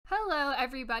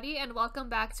everybody, and welcome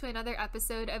back to another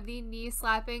episode of the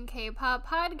Slappin Kpop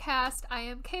podcast. I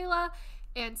am Kayla,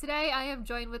 and today I am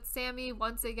joined with Sammi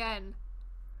once again.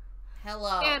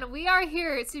 Hello. And we are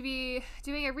here to be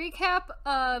doing a recap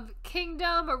of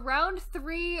Kingdom Round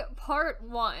 3 Part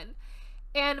 1.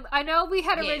 And I know we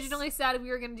had originally said we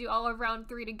were going to do all of Round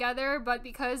 3 together, but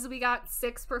because we got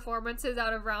 6 performances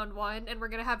out of Round 1, and we're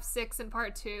going to have 6 in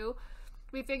Part 2,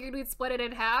 we figured we'd split it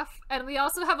in half, and we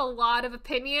also have a lot of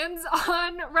opinions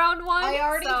on Round 1. I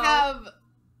already have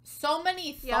so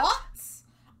many thoughts.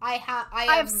 Yep. I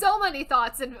have so many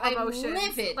thoughts and emotions. I'm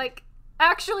livid. Like,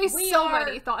 actually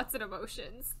many thoughts and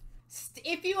emotions.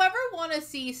 If you ever want to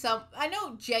see I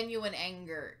know genuine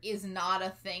anger is not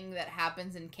a thing that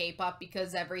happens in K-pop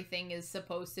because everything is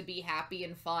supposed to be happy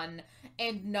and fun,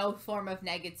 and no form of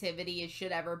negativity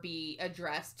should ever be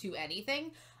addressed to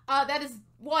anything. That is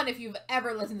one, if you've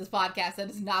ever listened to this podcast, that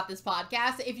is not this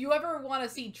podcast. If you ever want to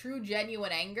see true,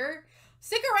 genuine anger,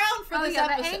 stick around for this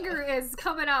episode. The anger is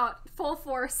coming out full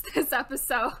force this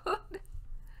episode.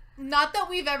 Not that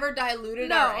we've ever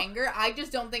diluted our anger. I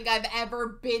just don't think I've ever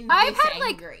been this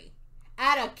angry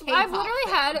at a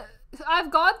K-pop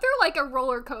I've gone through, like, a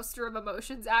roller coaster of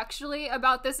emotions, actually,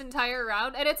 about this entire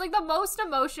round, and it's, like, the most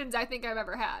emotions I think I've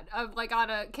ever had, on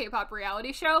a K-pop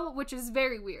reality show, which is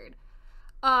very weird.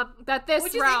 Which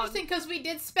is interesting because we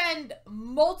did spend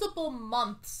multiple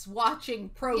months watching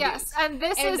Produce. Yes, and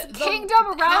this is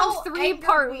Kingdom Round 3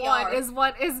 Part 1 is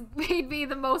what is made me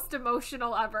the most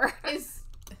emotional ever.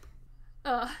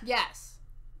 Yes.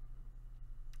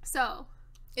 So,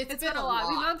 it's been a lot.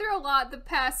 We've gone through a lot the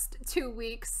past 2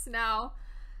 weeks now.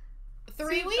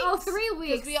 3 weeks? Oh, 3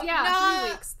 weeks. 3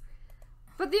 weeks.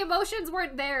 But the emotions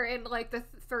weren't there in, like, the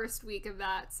first week of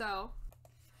that, so.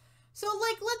 So,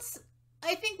 like,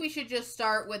 I think we should just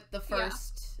start with the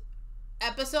first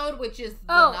episode, which is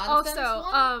the nonsense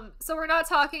one. So we're not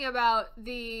talking about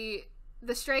the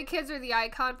Stray Kids or the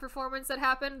Icon performance that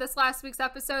happened this last week's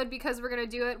episode, because we're going to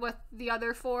do it with the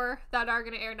other 4 that are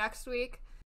going to air next week.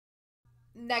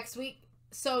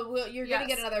 So you're going to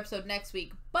get another episode next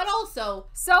week. But also,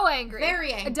 so angry.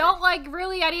 Very angry. I don't like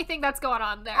really anything that's going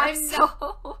on there.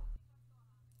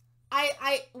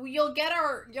 You'll get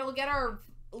our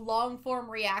long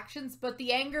form reactions, but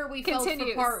the anger we felt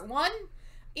for Part 1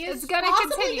 is gonna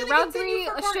continue. Round 3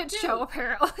 a shit show,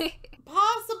 apparently.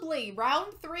 Possibly.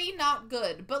 Round 3 not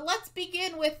good. But let's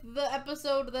begin with the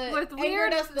episode that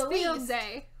angered us the least.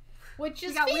 Day. Which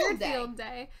is Field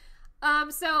Day.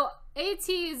 So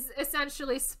ATEEZ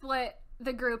essentially split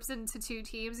the groups into 2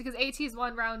 teams because ATEEZ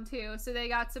won Round 2, so they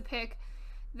got to pick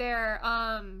their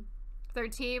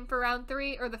team for Round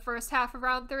 3, or the first half of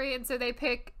Round 3, and so they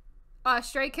pick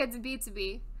Stray Kids and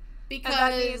B2B. Because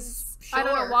that means, I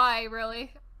don't know why,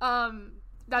 really.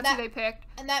 That's who they picked.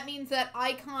 And that means that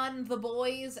Icon, the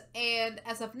boys, and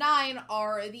SF9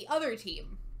 are the other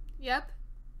team. Yep.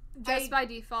 Just by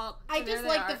default. I just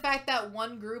like the fact that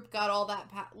one group got all that,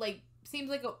 seems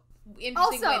like a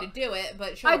interesting way to do it,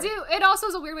 but sure. I do. It also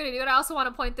is a weird way to do it. I also want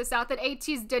to point this out, that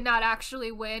ATEEZ did not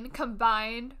actually win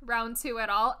combined Round 2 at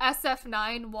all.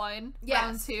 SF9 won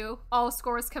Round 2, all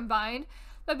scores combined.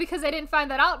 But because they didn't find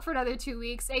that out for another 2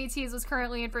 weeks, ATEEZ was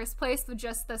currently in first place with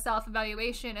just the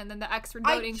self-evaluation and then the extra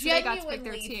voting, so they got to pick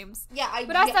their teams.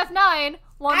 But SF9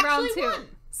 won Round 2.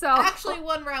 Actually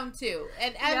won Round 2.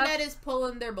 And Mnet is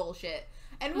pulling their bullshit.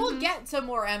 And we'll get to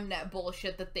more Mnet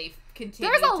bullshit that they've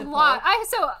continued to pull. There's a lot.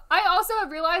 I also have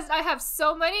realized I have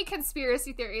so many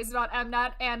conspiracy theories about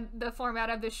Mnet and the format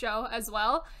of the show as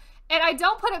well. And I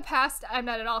don't put it past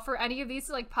Mnet at all for any of these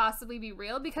to, like, possibly be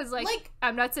real, because, like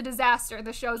Mnet's a disaster.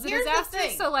 The show's a disaster,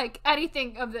 so, like,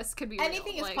 anything of this could be real.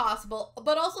 Anything is possible,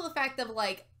 but also the fact of,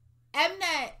 like,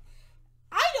 Mnet,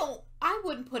 I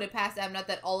wouldn't put it past Mnet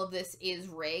that all of this is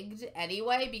rigged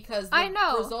anyway, because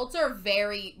the results are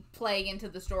very playing into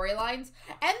the storylines,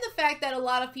 and the fact that a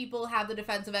lot of people have the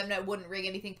defense of Mnet wouldn't rig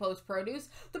anything post-Produce.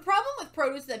 The problem with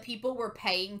Produce is that people were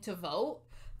paying to vote.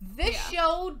 This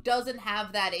show doesn't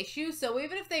have that issue, so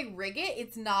even if they rig it,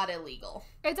 it's not illegal.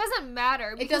 It doesn't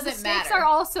matter, because the stakes are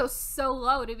also so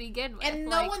low to begin with. And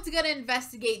no one's gonna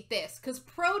investigate this, because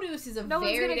Produce is a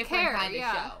very different kind of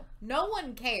show. No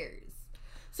one cares.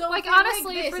 So, like,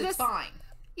 honestly, for this, it's fine.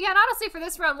 Yeah, and honestly, for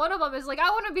this round, one of them is, like, I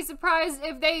wouldn't be surprised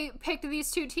if they picked these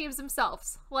 2 teams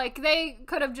themselves. Like, they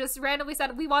could have just randomly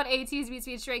said, we want ATEEZ,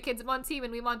 B2B, Stray Kids in one team,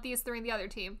 and we want these 3 in the other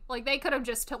team. Like, they could have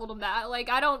just told them that. Like,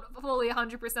 I don't fully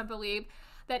 100% believe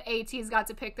that ATEEZ got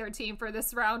to pick their team for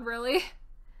this round, really.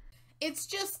 It's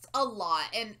just a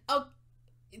lot, and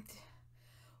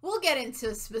we'll get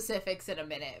into specifics in a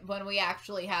minute when we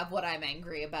actually have what I'm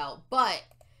angry about, but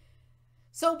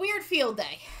So, weird field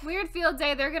day. Weird field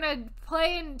day. They're gonna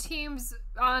play in teams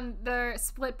they're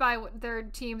split by their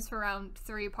teams for round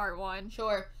 3, part 1.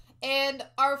 Sure. And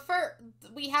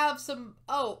we have some,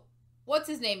 what's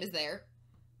his name is there?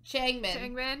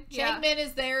 Changmin. Yeah. Changmin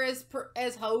is there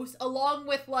as host, along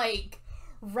with, like,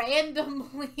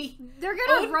 randomly... They're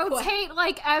gonna rotate,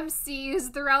 like,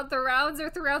 MCs throughout the rounds or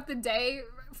throughout the day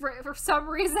for some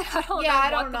reason. I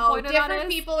don't know what the point Different of that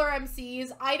is. people are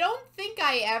MCs. I don't think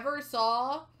I ever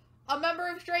saw a member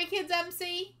of Stray Kids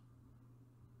MC.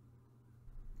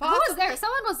 Who was there?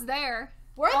 Someone was there.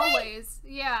 Were they? Always.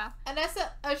 Yeah. And that's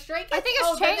a Stray Kids? I think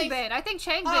it's Changbin. I think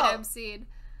Changbin MC'd.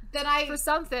 For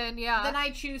something, yeah. Then I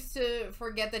choose to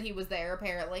forget that he was there,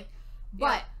 apparently.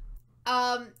 But,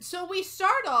 so we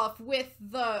start off with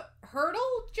the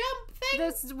hurdle jump thing?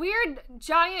 This weird,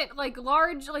 giant, like,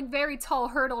 large, like, very tall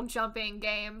hurdle jumping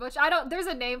game, which there's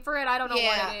a name for it, I don't know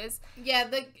what it is. Yeah,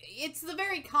 it's the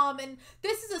very common,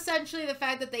 this is essentially the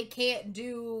fact that they can't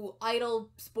do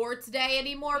Idol Sports Day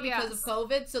anymore because of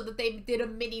COVID, so that they did a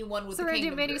mini one with the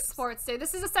Kingdom Kingdom groups. Sports Day.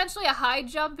 This is essentially a high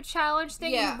jump challenge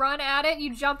thing. You run at it,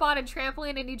 you jump on a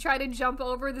trampoline, and you try to jump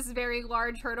over this very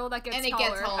large hurdle that gets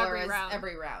taller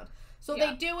every round. So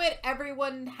they do it,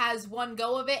 everyone has one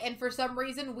go of it, and for some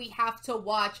reason we have to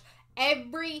watch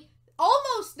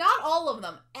almost, not all of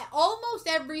them, almost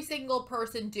every single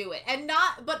person do it.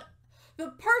 But the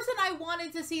person I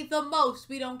wanted to see the most,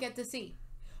 we don't get to see.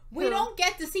 We don't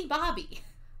get to see Bobby.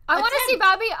 I want to see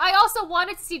Bobby. I also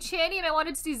wanted to see Channy, and I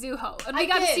wanted to see Zuho. And we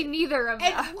got to see neither of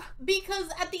them. Because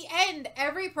at the end,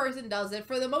 every person does it.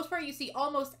 For the most part, you see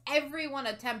almost everyone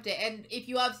attempt it. And if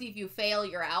you fail,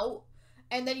 you're out.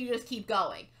 And then you just keep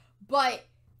going. But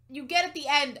you get at the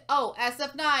end,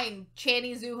 SF9,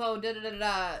 Channy, Zuho,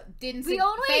 didn't see. We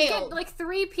only get like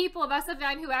 3 people of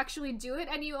SF9 who actually do it,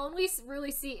 and you only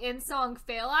really see In-Song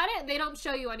fail at it, and they don't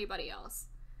show you anybody else.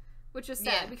 Which is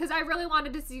sad, because I really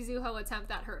wanted to see Zuho attempt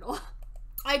that hurdle.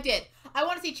 I did. I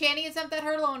want to see Channy attempt that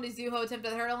hurdle, I want to see Zuho attempt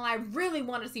that hurdle, and I really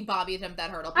want to see Bobby attempt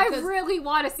that hurdle. I really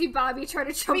want to see Bobby try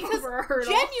to jump over a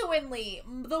hurdle. Genuinely,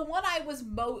 the one I was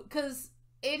because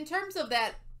in terms of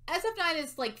that, SF9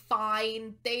 is, like,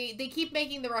 fine. They keep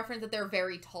making the reference that they're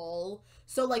very tall.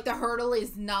 So, like, the hurdle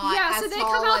is not as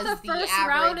tall as the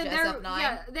average SF9.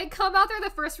 Yeah, they come out there the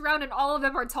first round, and all of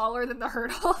them are taller than the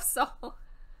hurdle, so...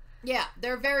 Yeah,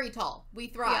 they're very tall. We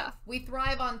thrive. Yeah. We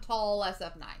thrive on tall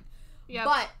SF9. Yeah.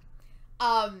 But,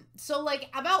 so, like,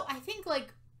 I think,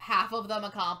 like, half of them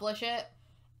accomplish it.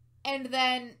 And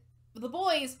then the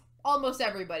boys, almost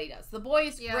everybody does. The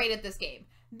boys, great at this game.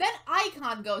 Then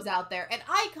iKON goes out there, and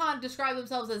iKON describe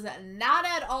themselves as not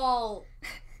at all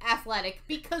athletic,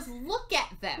 because look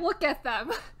at them. Look at them.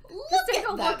 Just take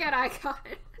a look at iKON.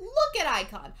 Look at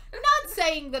iKON. Not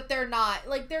saying that they're not,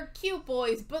 like, they're cute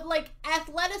boys, but, like,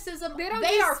 athleticism,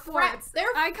 they are sports.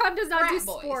 iKON does not do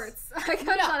sports. iKON is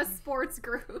not a sports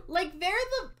group. Like, they're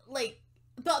the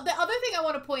other thing I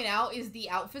want to point out is the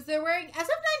outfits they're wearing.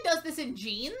 SF9 does this in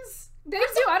jeans. They do.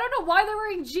 I don't know why they're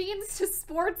wearing jeans to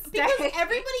sports day. Because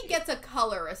everybody gets a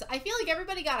color. I feel like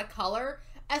everybody got a color.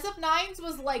 SF9's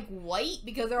was, like, white,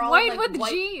 because they're all, white like, with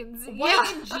jeans.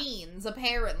 White and jeans,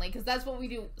 apparently, because that's what we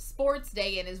do sports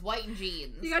day in, is white and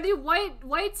jeans. You gotta do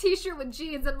white t-shirt with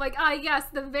jeans, and, like, yes,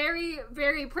 the very,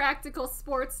 very practical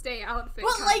sports day outfit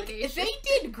combination. Like, they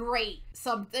did great.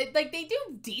 Like, they do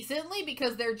decently,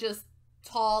 because they're just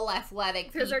tall,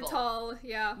 athletic people. Because they're tall,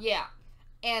 yeah. Yeah.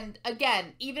 And,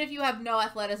 again, even if you have no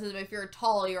athleticism, if you're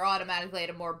tall, you're automatically at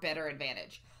a more better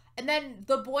advantage. And then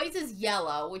the boys is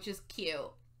yellow, which is cute.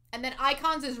 And then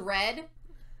iKON's is red,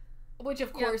 which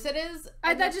of course it is.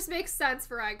 And that just makes sense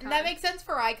for iKON. That makes sense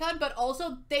for iKON, but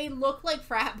also they look like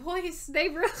frat boys. They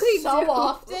really do. So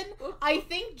often. I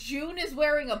think June is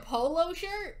wearing a polo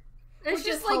shirt. It's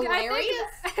just like, hilarious.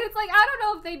 It's like, I don't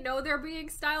know if they know they're being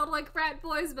styled like frat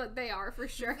boys, but they are for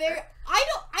sure.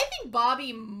 I think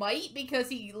Bobby might, because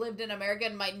he lived in America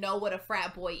and might know what a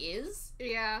frat boy is.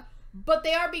 Yeah. But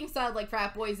they are being styled like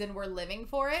frat boys, and we're living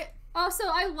for it. Also,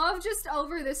 I love just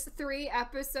over this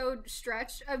 3-episode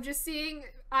stretch of just seeing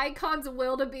iKON's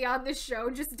will to be on this show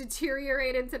just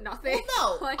deteriorate into nothing.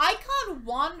 Well, no. iKON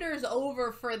wanders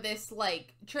over for this,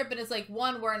 like, trip, and it's like,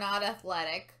 1, we're not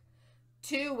athletic.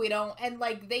 2, we don't, and,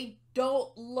 like, they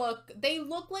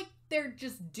look like they're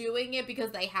just doing it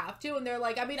because they have to, and they're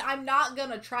like, I mean, I'm not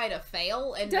gonna try to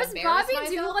fail and embarrass myself. Does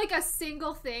Bobby do, like, a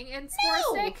single thing in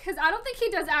Sports Day? Because I don't think he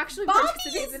does actually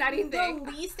participate in anything.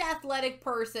 The least athletic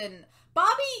person.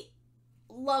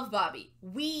 Love Bobby.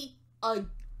 We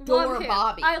adore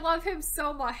Bobby. I love him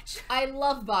so much. I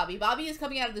love Bobby. Bobby is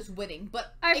coming out of this winning,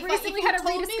 but I recently had a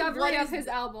rediscovery of his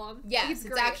album. Yes,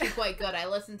 it's actually quite good. I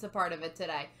listened to part of it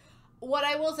today. what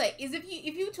I will say is if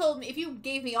you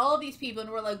gave me all of these people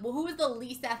and were like, well, who is the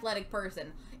least athletic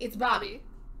person? It's Bobby.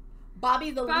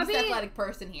 Bobby's the least athletic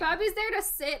person here. Bobby's there to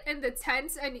sit in the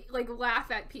tent and like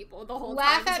laugh at people the whole time.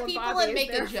 Laugh at people and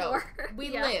make a joke. We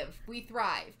live. We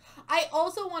thrive. I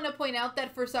also want to point out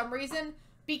that for some reason,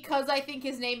 because I think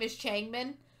his name is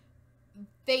Changmin,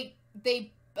 they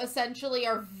essentially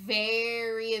are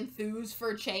very enthused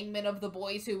for Changmin of the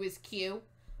boys, who is Q.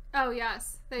 Oh,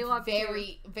 yes. They love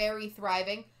Q. Very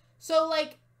thriving. So,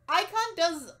 like, Icon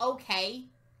does okay.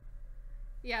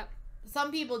 Yep.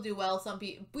 Some people do well, some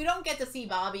people... We don't get to see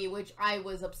Bobby, which I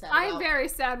was upset about. I'm very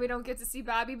sad we don't get to see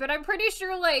Bobby, but I'm pretty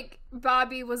sure, like,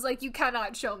 Bobby was like, you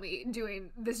cannot show me doing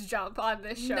this jump on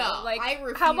this show. No, like, I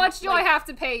refuse, how much do I have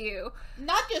to pay you?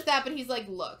 Not just that, but he's like,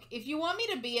 look, if you want me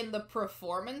to be in the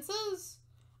performances,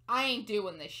 I ain't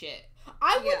doing this shit.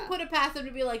 I wouldn't put it past him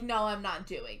to be like, no, I'm not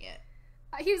doing it.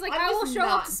 He's like, I will show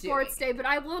up to Sports Day, but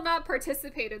I will not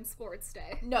participate in Sports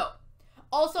Day. No.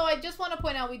 Also, I just want to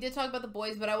point out, we did talk about the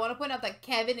boys, but I want to point out that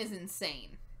Kevin is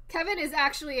insane. Kevin is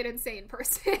actually an insane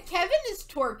person. Kevin is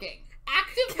twerking.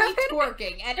 Actively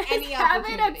twerking at any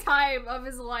opportunity. Having a time of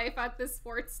his life at this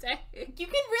Sports Day. You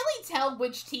can really tell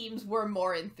which teams we're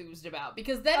more enthused about,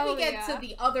 because then we get to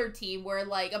the other team where,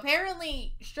 like,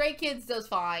 apparently Stray Kids does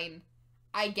fine,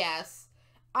 I guess.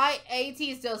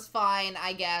 ATEEZ does fine,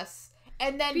 I guess.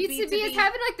 And then B2B is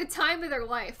having, like, the time of their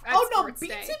life at Sports Day.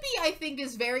 B2B, I think,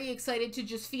 is very excited to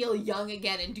just feel young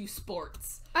again and do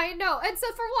sports. I know. And so,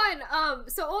 for one,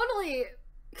 so only...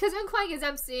 Because unplanned is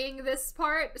emceeing this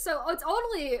part, so it's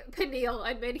only Peniel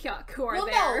and Minhyuk who are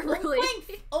there, really.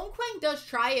 unplanned does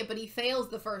try it, but he fails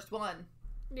the first one.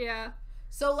 Yeah.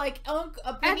 So, like, and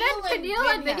then Peniel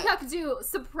and Minhyuk do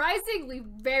surprisingly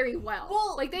very well.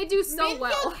 Well, like, they do so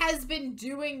well. Minhyuk has been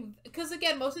doing... Because,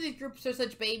 again, most of these groups are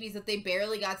such babies that they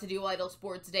barely got to do Idol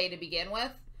Sports Day to begin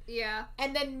with. Yeah.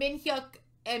 And then Minhyuk...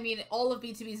 I mean, all of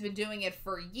B2B's been doing it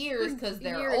for years because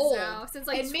they're old. Now, since,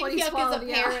 like, and Minhyuk is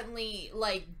apparently,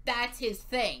 like, that's his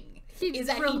thing. He's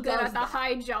real good at the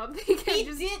high jump. He did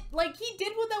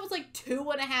one that was, like,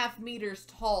 2.5 meters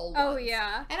tall once. Oh,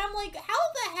 yeah. And I'm like, how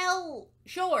the hell...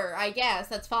 Sure, I guess,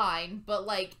 that's fine. But,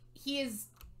 like,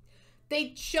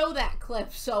 they show that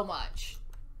clip so much.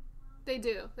 They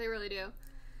do. They really do.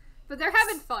 But they're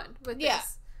having fun with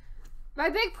this. My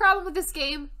big problem with this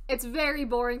game, it's very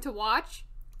boring to watch.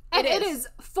 And it is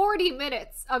 40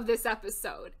 minutes of this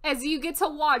episode, as you get to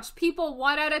watch people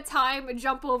one at a time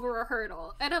jump over a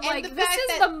hurdle. And I'm like, this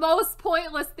is the most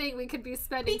pointless thing we could be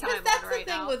spending time on right now. Because that's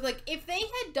the thing with, like, if they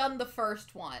had done the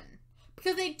first one,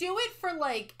 because they do it for,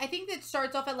 like, I think it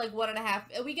starts off at, like,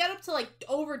 1.5, we get up to, like,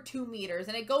 over 2 meters,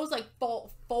 and it goes, like, 4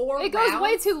 rounds. It goes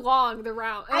way too long, the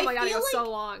round. Oh my god, it goes so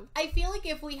long. I feel like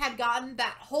if we had gotten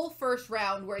that whole first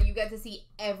round where you get to see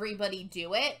everybody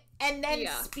do it, and then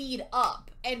speed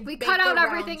up, and we cut out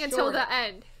everything until the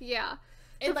end. Yeah.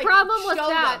 The problem with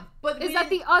that is that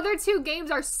the other 2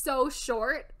 games are so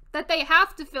short that they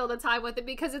have to fill the time with it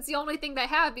because it's the only thing they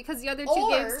have, because the other 2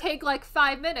 games take, like,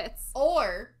 5 minutes.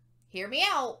 Or, hear me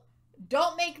out,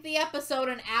 don't make the episode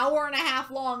an hour and a half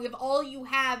long if all you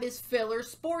have is filler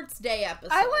Sports Day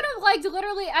episode. I would have liked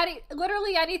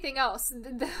literally anything else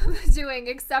doing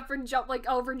except for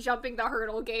over jumping the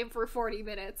hurdle game for 40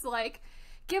 minutes. Like,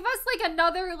 give us, like,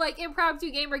 another, like, impromptu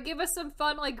game, or give us some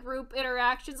fun, like, group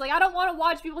interactions. Like, I don't want to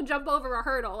watch people jump over a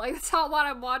hurdle. Like, that's not what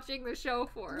I'm watching the show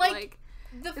for. Like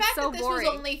the fact that this was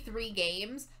only 3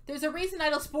 games, there's a reason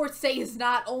Idol Sports Day is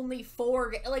not only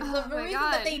 4. Like, the reason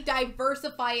that they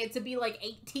diversify it to be, like,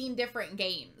 18 different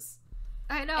games.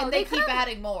 I know. And they keep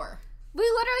adding more. We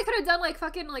literally could have done, like,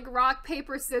 fucking, like, rock,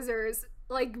 paper, scissors,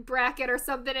 like, bracket or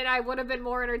something, and I would have been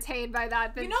more entertained by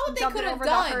that than jumping over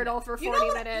the hurdle for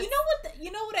 40 minutes.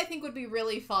 You know what I think would be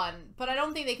really fun, but I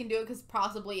don't think they can do it because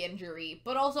possibly injury.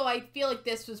 But also, I feel like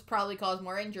this was probably caused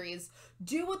more injuries.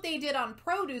 Do what they did on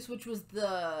Produce, which was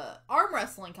the arm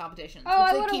wrestling competition. Oh,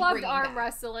 I would have loved arm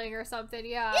wrestling or something,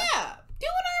 yeah. Yeah. Do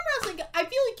an arm wrestling. I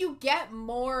feel like you get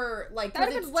more, like,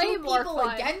 because it's 2 people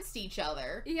against each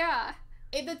other. Yeah.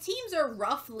 The teams are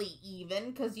roughly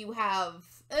even, because you have...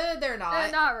 they're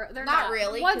not. They're not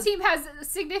really. One team has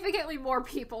significantly more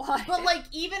people on it. But, like,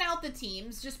 even out the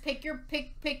teams, just pick your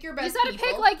best people. You gotta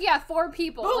pick, like, 4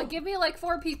 people. Boom. Like, give me, like,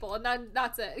 4 people, and then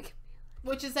that's it.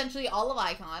 Which is essentially all of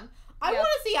Icon. I want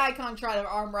to see Icon try to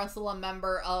arm wrestle a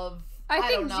member of, I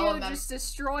think June just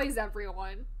destroys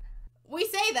everyone. We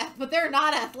say that, but they're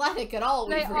not athletic at all,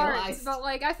 we've realized. But,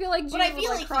 like, I feel like June would,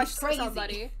 like, crush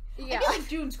somebody. Yeah. I feel like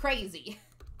June's crazy.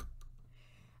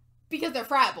 Because they're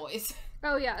frat boys.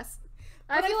 Oh, yes.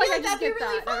 I feel like I just get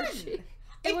really that.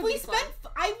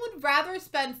 I would rather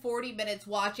spend 40 minutes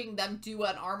watching them do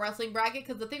an arm wrestling bracket,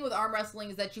 because the thing with arm wrestling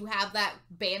is that you have that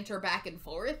banter back and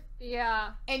forth.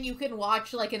 Yeah. And you can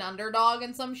watch, like, an underdog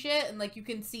and some shit, and, like, you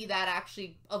can see that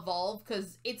actually evolve,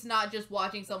 because it's not just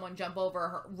watching someone jump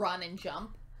over, run, and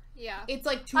jump. Yeah. It's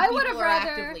like two people are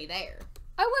actively there.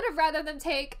 I would have rather them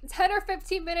take 10 or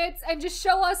 15 minutes and just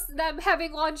show us them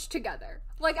having lunch together.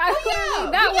 Like,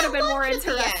 that would have been more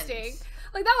interesting.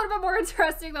 Like, that would have been more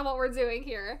interesting than what we're doing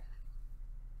here.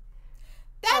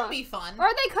 That'd be fun. Or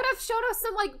they could have showed us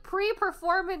some, like,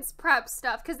 pre-performance prep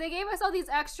stuff, because they gave us all these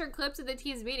extra clips of the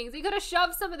team's meetings. You could have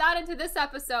shoved some of that into this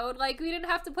episode. Like, we didn't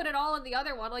have to put it all in the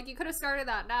other one. Like, you could have started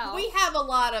that now. We have a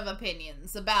lot of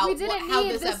opinions about how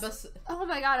this episode... Oh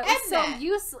my god, it was so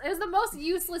useless. It was the most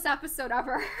useless episode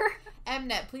ever.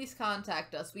 Mnet, please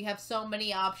contact us. We have so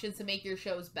many options to make your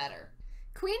shows better.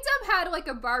 Queendom had, like,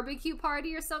 a barbecue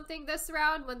party or something this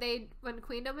round when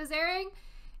Queendom was airing.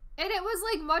 And it was,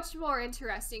 like, much more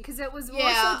interesting, because it was more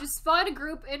so just fun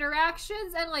group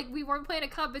interactions, and, like, we weren't playing a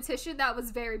competition that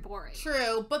was very boring.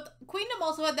 True, but Queendom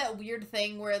also had that weird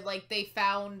thing where, like, they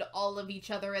found all of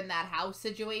each other in that house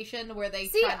situation, where they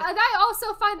I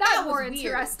also find that more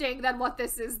interesting than what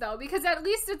this is, though, because at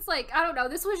least it's, like, I don't know,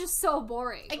 this was just so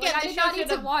boring. Again, like, I did not need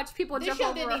to watch people jump over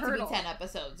a hurdle. This show didn't need to be 10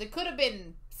 episodes. It could have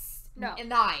been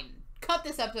 9. Cut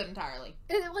this episode entirely.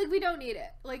 Like, we don't need it.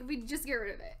 Like, we just get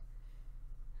rid of it.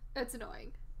 It's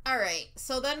annoying. Alright,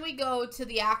 so then we go to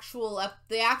the actual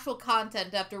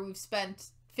content after we've spent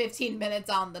 15 minutes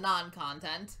on the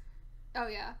non-content. Oh,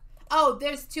 yeah. Oh,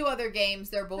 there's 2 other games.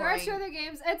 They're boring. There are 2 other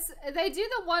games. They do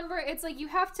the one where it's like you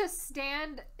have to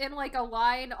stand in, like, a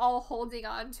line all holding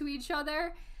on to each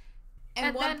other.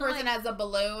 And one person has a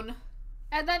balloon.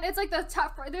 And then it's like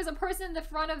there's a person in the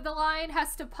front of the line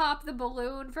has to pop the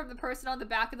balloon from the person on the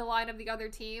back of the line of the other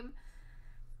team.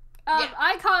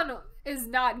 Icon is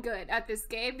not good at this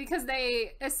game, because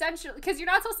because you're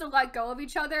not supposed to let go of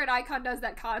each other, and Icon does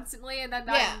that constantly, and then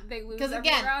they lose every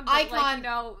round. Icon,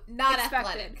 like, not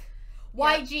athletic.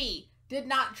 YG did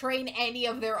not train any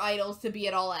of their idols to be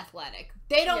at all athletic.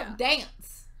 They don't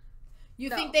dance.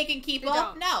 You think they can keep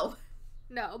up? No.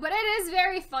 No, but it is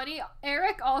very funny.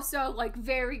 Eric also, like,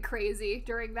 very crazy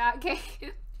during that game.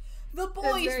 The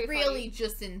boy's really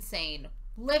just insane.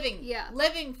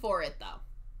 Living for it, though.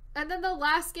 And then the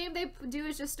last game they do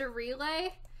is just a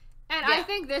relay. And I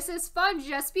think this is fun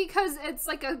just because it's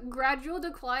like a gradual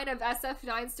decline of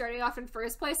SF9 starting off in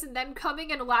first place and then coming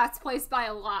in last place by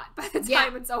a lot by the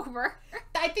time it's over.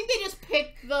 I think they just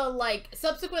picked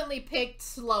subsequently picked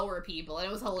slower people, and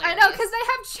it was hilarious. I know, because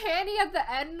they have Channy at the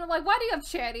end. Like, why do you have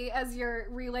Channy as your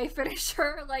relay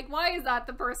finisher? Like, why is that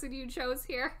the person you chose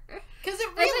here? Because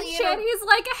it really is. And then Channy's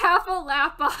like a half a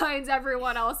lap behind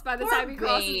everyone else by the time he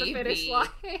crosses the finish line.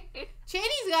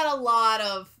 Channy's got a lot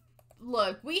of...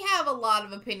 Look, we have a lot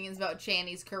of opinions about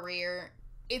Channy's career.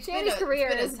 Channy's career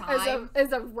is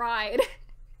a ride.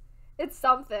 It's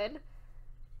something.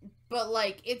 But,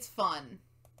 like, it's fun.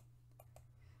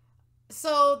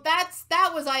 So,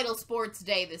 that was Idol Sports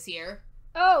Day this year.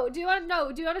 Oh, do you want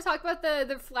to talk about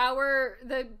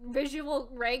the visual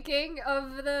ranking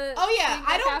of the... Oh, yeah,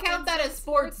 I don't count that as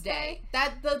Sports Day.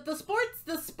 That,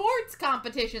 the sports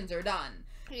competitions are done.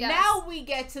 Yes. Now we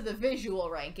get to the visual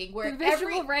ranking, where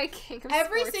every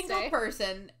single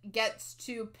person gets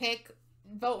to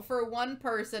vote for one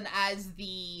person as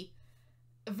the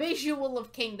visual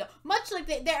of Kingdom. Much like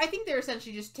I think they're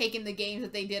essentially just taking the games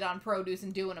that they did on Produce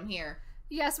and doing them here.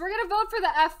 Yes, we're gonna vote for the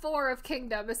F4 of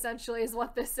Kingdom, essentially, is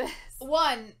what this is.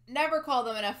 1, never call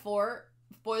them an F4.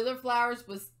 Boiler Flowers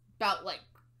was about, like,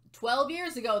 12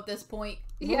 years ago at this point.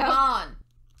 Move on.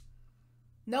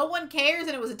 No one cares,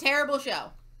 and it was a terrible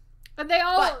show. And they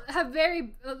all have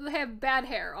bad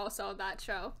hair also on that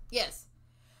show. Yes.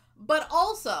 But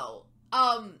also,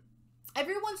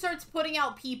 everyone starts putting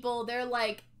out people, they're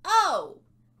like, oh,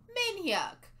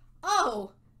 Minhyuk,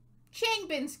 oh,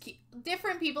 Changbin's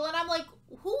different people, and I'm like,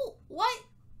 who, what?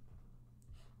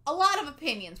 A lot of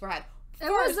opinions were had.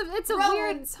 It's a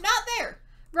weird... Not there.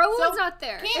 Rowoon's not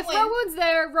there. If Rowoon's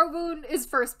there, Rowoon is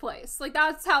first place. Like,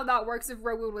 that's how that works if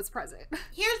Rowoon was present.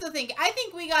 Here's the thing. I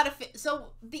think we gotta... So,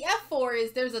 the F4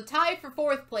 is there's a tie for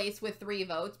 4th place with 3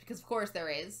 votes, because of course there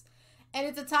is. And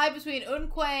it's a tie between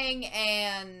Eunkwang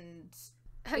and...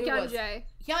 Hyunjae.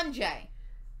 Hyunjae.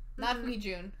 Not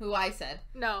Huijun, who I said.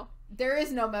 No. There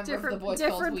is no member of the boys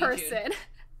called Huijun. Different person.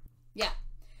 Yeah.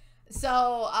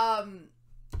 So,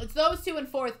 it's those 2 in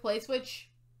 4th place, which...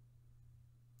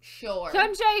 Sure.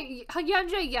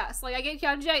 Hyunjae, yes. Like, I get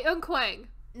Hyunjae, Eunkwang.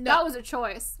 No. That was a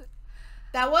choice.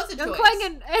 That was a choice.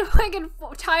 And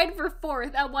tied for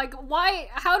 4th. I'm like, why?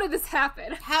 How did this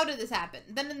happen? How did this happen?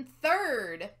 Then in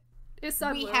 3rd,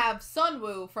 we have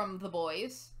Sunwoo from The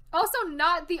Boys. Also,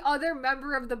 not the other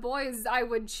member of The Boys I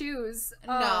would choose.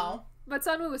 No. But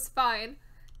Sunwoo was fine.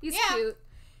 He's cute.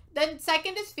 Then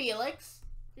 2nd is Felix.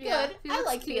 Good. I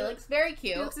like cute. Felix. Very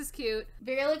cute. Felix is cute.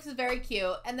 Felix is very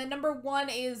cute. And then number 1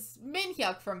 is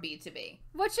Minhyuk from B2B.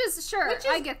 I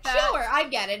get that. Sure, I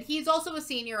get it. He's also a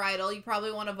senior idol. You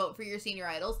probably want to vote for your senior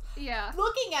idols. Yeah.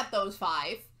 Looking at those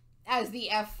 5 as the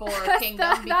F4 of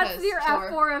Kingdom. That's your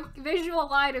F4 of visual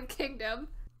line of Kingdom.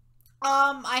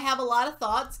 I have a lot of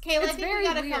thoughts. Kayla, I think we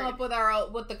gotta come up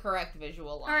with the correct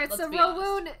visual line. Alright, so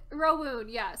Rowoon,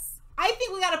 yes. I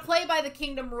think we gotta play by the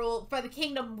Kingdom rules,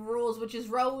 which is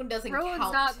Rowoon doesn't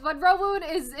count. Not, but Rowoon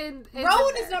is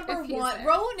Rowoon is number 1.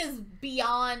 Rowoon is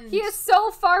beyond. He is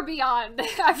so far beyond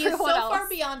everyone else. He is so far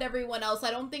beyond everyone else.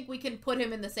 I don't think we can put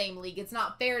him in the same league. It's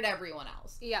not fair to everyone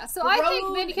else. Yeah, so I think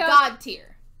Minhyuk God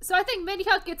tier. So I think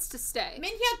Minhyuk gets to stay.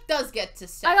 Minhyuk does get to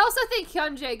stay. I also think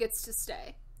Hyunjae gets to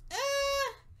stay.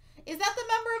 Is that the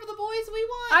member of The Boys we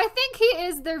want? I think he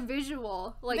is their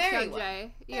visual, like Very Hyunjae. Well.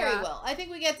 Very well. I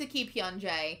think we get to keep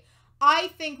Hyunjae. I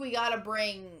think we gotta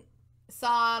bring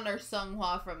San or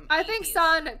Seonghwa from I think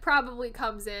San probably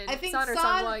comes in. I think San or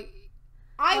Seonghwa.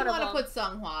 I want to put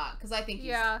Seonghwa because I think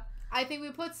I think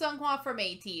we put Seonghwa from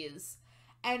ATEEZ.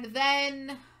 And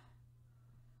then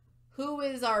who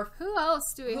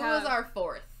else do we have? Who is our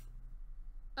 4th?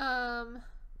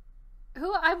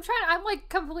 I'm like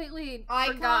completely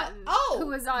forgotten who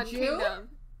was on June? Kingdom.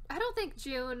 I don't think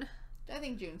June. I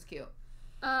think June's cute.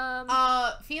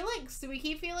 Felix, do we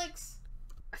keep Felix?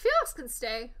 Felix can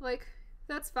stay. Like,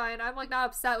 that's fine. I'm like not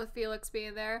upset with Felix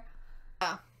being there.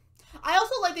 Yeah. I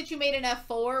also like that you made an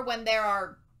F4 when there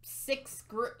are 6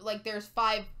 there's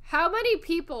 5. How many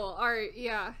people are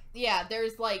Yeah,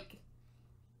 there's like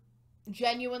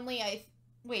genuinely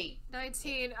Wait.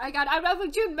 19.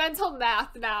 I'm doing mental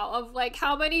math now of like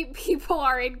how many people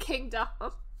are in Kingdom.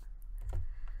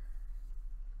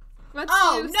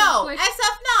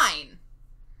 SF9.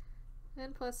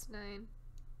 10 plus 9.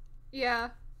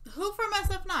 Yeah. Who from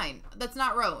SF9? That's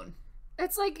not Rowoon.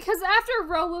 It's like, because after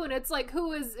Rowoon, it's like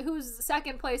who's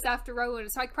 2nd place after Rowoon?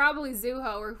 It's like probably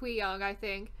Zuho or Huiyoung, I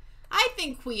think. I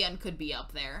think Huiyoung could be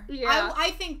up there. Yeah.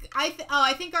 I think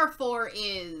our 4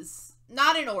 is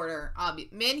not in order.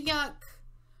 Minhyuk,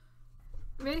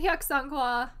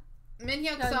 Seonghwa,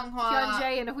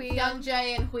 Hyunjae, and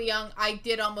Huiyoung. I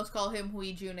did almost call him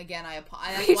Huijun again.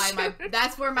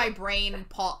 That's where my brain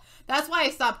that's why I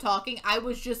stopped talking. I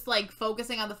was just like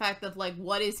focusing on the fact of like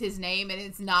what is his name, and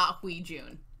it's not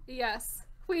Huijun. Yes.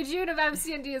 Huijun of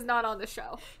MC&D is not on the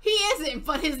show. He isn't,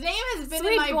 but his name has been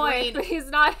in my brain. But he's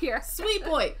not here. Sweet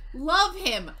boy. Love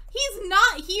him. He's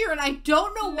not here, and I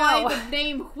don't know why the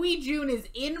name Huijun is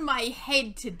in my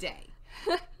head today.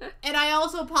 And I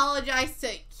also apologize to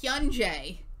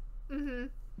Hyunjae.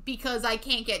 Because I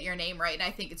can't get your name right, and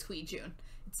I think it's Huijun.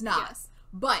 It's not. Yes.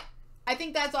 But I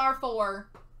think that's our 4.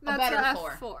 A better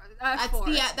 4.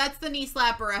 That's the knee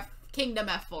slapper Kingdom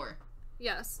F4.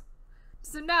 Yes.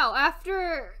 So now,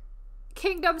 after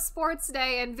Kingdom Sports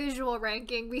Day and visual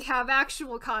ranking, we have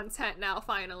actual content now,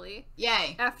 finally.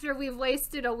 Yay. After we've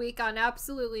wasted a week on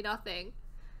absolutely nothing.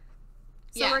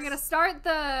 So we're going to start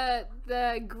the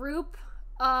group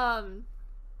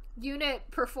unit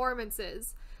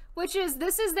performances.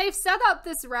 They've set up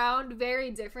this round very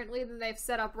differently than they've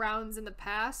set up rounds in the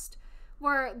past.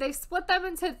 Where they split them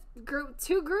into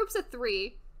 2 groups of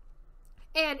 3.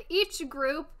 And each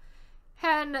group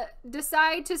can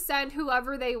decide to send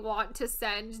whoever they want to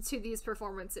send to these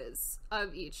performances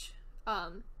of each.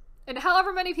 And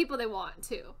however many people they want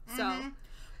to. So,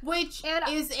 which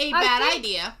is a bad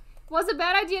idea. Was a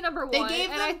bad idea, number 1. They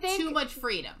gave them too much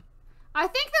freedom. I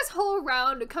think this whole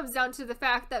round comes down to the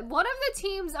fact that one of the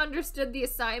teams understood the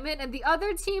assignment and the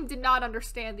other team did not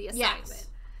understand the assignment.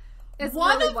 Yes.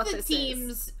 One of the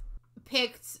teams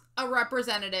picked a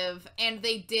representative and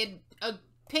they did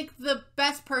pick the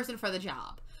best person for the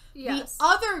job. Yes. The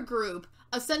other group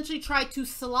essentially tried to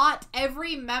slot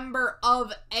every member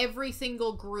of every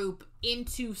single group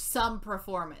into some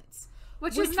performance.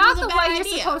 Which is not the way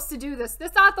you're supposed to do this.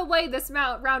 That's not the way this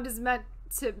round is meant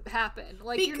to happen.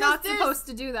 Like, you're not supposed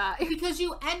to do that. Because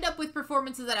you end up with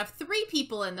performances that have 3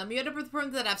 people in them. You end up with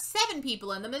performances that have 7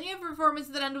 people in them. And you have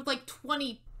performances that end up with like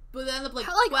 20, but end up like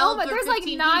 12 or 15 there's like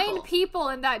 9 people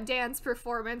in that dance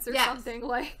performance or something.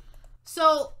 Like,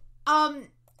 so,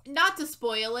 not to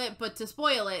spoil it, but to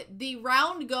spoil it, the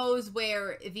round goes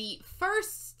where the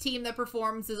first team that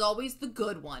performs is always the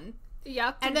good one.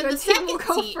 Yep, and then the second team will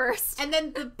go first. And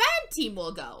then the bad team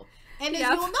will go. And as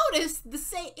you'll notice,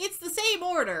 it's the same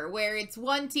order where it's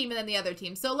one team and then the other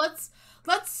team. So let's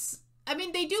I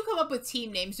mean, they do come up with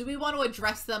team names. Do we want to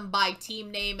address them by team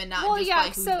name and not just by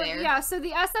who's there? Yeah, so the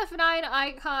SF9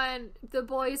 icon, the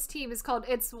boys team is called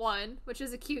It's One, which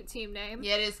is a cute team name.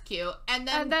 Yeah, it is cute. And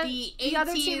then the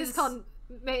other team is called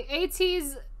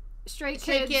AT's Straight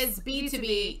Kids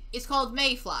B2B. It's called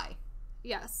Mayfly.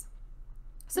 Yes.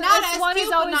 So not It's as One cute,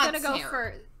 is always going to go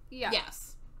first. Yeah. Yes.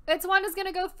 It's One is going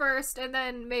to go first, and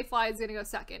then Mayfly is going to go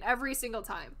second every single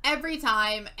time. Every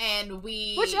time, and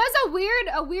we... Which is a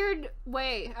weird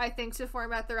way, I think, to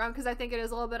format the round, because I think it is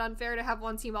a little bit unfair to have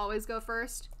one team always go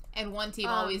first. And one team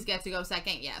always gets to go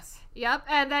second, yes. Yep,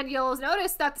 and then you'll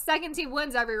notice that the second team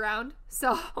wins every round,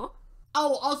 so...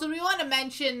 Oh, also, we want to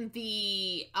mention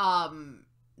the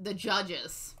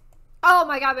judges. Oh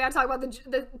my god, we gotta talk about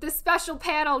the special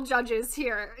panel judges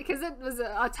here, because it was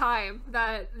a time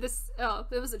that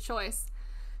it was a choice.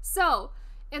 So,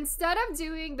 instead of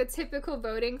doing the typical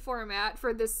voting format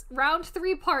for this round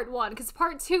 3 part 1, because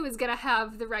part 2 is gonna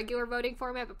have the regular voting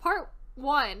format, but part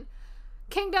 1,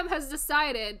 Kingdom has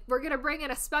decided we're gonna bring in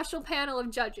a special panel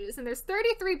of judges, and there's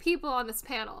 33 people on this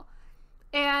panel.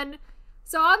 And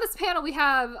so on this panel we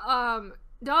have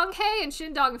Donghae and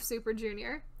Shindong of Super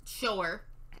Junior. Sure.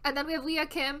 And then we have Leah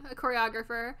Kim, a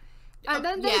choreographer. And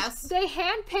then they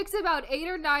handpicked about 8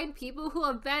 or 9 people who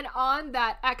have been on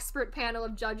that expert panel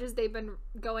of judges they've been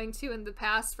going to in the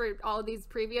past for all of these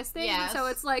previous things. Yes. So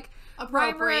it's like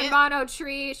Reimer and Mono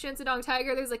Tree, Shin Sedong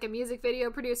Tiger. There's like a music video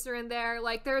producer in there.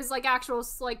 Like there's like actual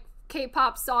like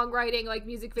K-pop songwriting, like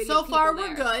music video. So far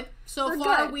we're good. So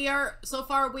far we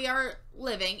are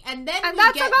living. And then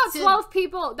that's about 12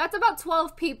 people. That's about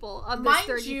 12 people of this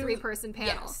 33 person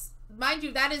panel. Yes. Mind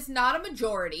you, that is not a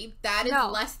majority. That is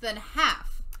less than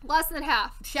half. Less than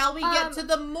half. Shall we get to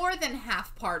the more than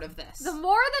half part of this? The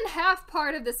more than half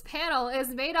part of this panel is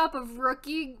made up of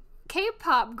rookie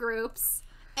K-pop groups.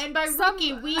 And by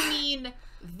rookie, we mean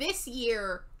this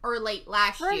year or late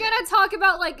last year. We're gonna talk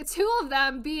about like 2 of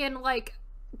them being like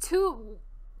 2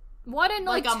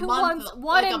 months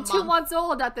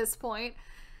old at this point.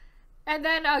 And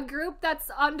then a group that's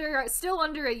still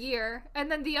under a year.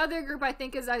 And then the other group I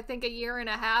think is a year and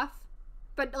a half.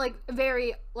 But like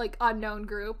very like unknown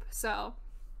group. So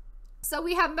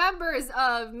we have members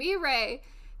of Mirai,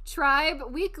 Tribe,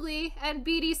 Weekly, and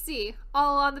BDC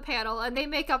all on the panel, and they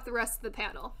make up the rest of the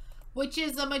panel. Which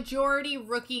is a majority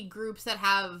rookie groups that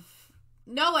have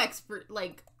no expert,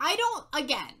 like,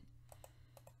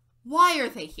 why are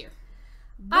they here?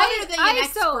 What are they an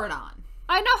expert on?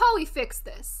 I know how we fix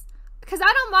this. Because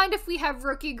I don't mind if we have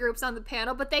rookie groups on the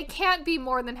panel, but they can't be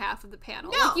more than half of the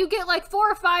panel. No. Like, you get like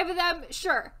 4 or 5 of them,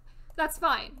 sure. That's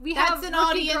fine. That's an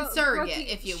audience surrogate,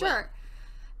 if you will. Sure.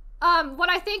 What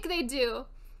I think they do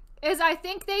is I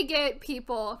think they get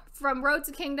people from Road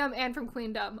to Kingdom and from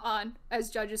Queendom on as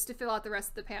judges to fill out the rest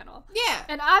of the panel. Yeah.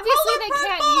 And obviously they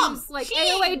can't use like she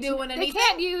AOA doing anything. They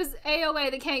can't use AOA,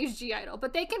 they can't use G-Idol,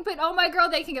 but they can put Oh My Girl,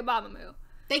 they can get Mamamoo.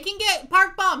 They can get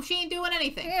Park Bomb. She ain't doing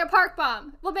anything. Yeah, Park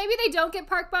Bomb. Well, maybe they don't get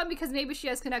Park Bomb because maybe she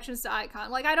has connections to Icon.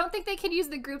 Like, I don't think they can use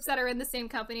the groups that are in the same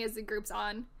company as the groups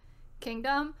on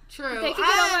Kingdom. True. But they can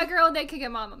get Oh My Girl, they can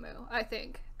get Mamamoo, I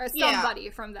think. Or somebody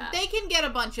from that. They can get a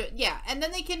bunch of, and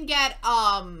then they can get,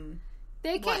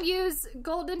 they can use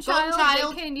Golden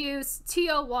Child. They can use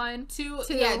TO1.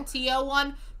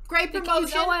 TO1. Great promotion. They can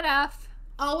use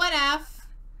ONF.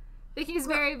 They can use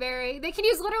they can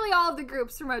use literally all of the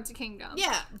groups from Road to Kingdom.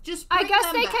 Yeah, just I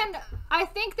guess they can. I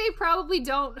think they probably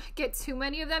don't get too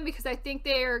many of them because I think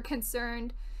they are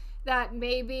concerned that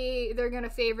maybe they're going to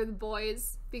favor the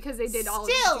boys because they did all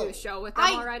of the show with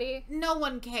them already. No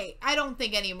one cares. I don't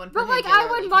think anyone But like, I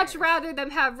would much rather them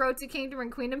have Road to Kingdom and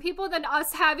Queendom people than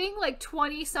us having like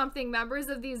 20-something members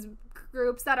of these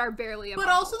groups that are barely a But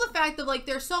also the fact that like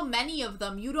there's so many of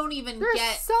them, you don't even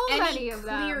get any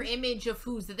clear image of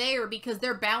who's there because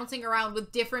they're bouncing around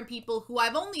with different people who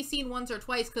I've only seen once or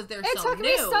twice because they're so new. It took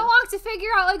me so long to figure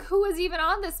out like who was even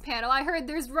on this panel. I heard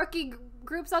there's rookie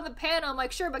groups on the panel. I'm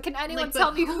like, sure, but can anyone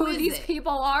tell me who these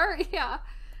people are? Yeah.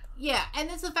 Yeah, and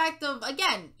it's the fact of,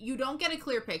 again, you don't get a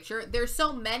clear picture. There's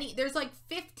so many. There's like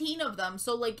 15 of them.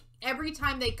 So like every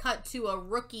time they cut to a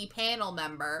rookie panel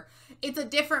member, it's a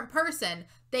different person.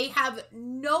 They have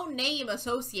no name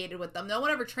associated with them. No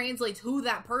one ever translates who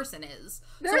that person is.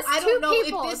 There's so I don't know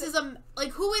if this is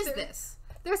who is this?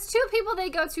 There's 2 people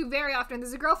they go to very often.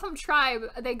 There's a girl from Tribe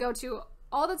they go to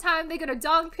all the time. They go to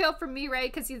Dongpyo from Mirai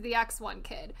because he's the X1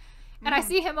 kid. And I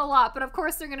see him a lot, but of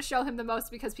course they're going to show him the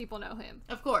most because people know him.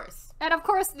 Of course. And of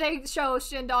course they show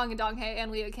Shindong and Donghae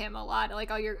and Leah Kim a lot, like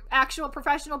all your actual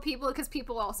professional people, because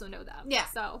people also know them. Yeah.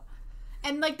 So.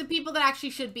 And, like, the people that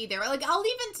actually should be there. Like, I'll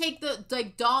even take the,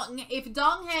 like, if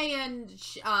Donghae and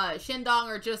Shindong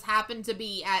are just happen to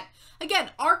be at, again,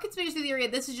 our conspiracy theory,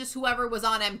 this is just whoever was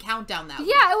on M Countdown that week.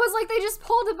 Yeah, it was like they just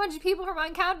pulled a bunch of people from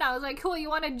M Countdown. I was like, cool, you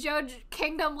want to judge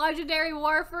Kingdom Legendary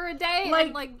War for a day? Like,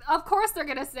 and, like, of course they're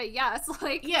gonna say yes.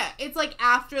 Like, yeah, it's like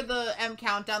after the M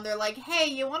Countdown, they're like, hey,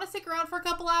 you want to stick around for a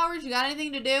couple hours? You got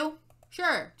anything to do?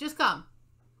 Sure, just come.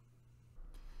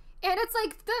 And it's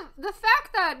like the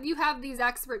fact that you have these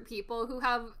expert people who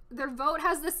have their vote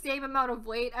has the same amount of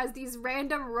weight as these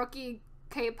random rookie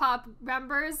K-pop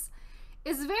members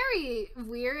is very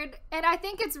weird. And I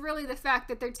think it's really the fact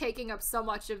that they're taking up so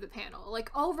much of the panel, like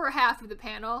over half of the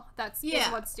panel. Is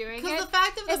what's doing it. The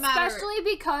fact of the matter, especially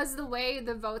because the way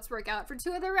the votes work out for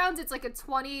 2 of the rounds, it's like a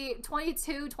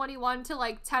 22, 21 to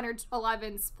like 10 or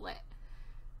 11 split.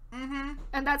 Mm-hmm.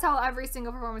 And that's how every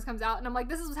single performance comes out. And I'm like,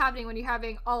 this is what's happening when you're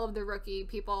having all of the rookie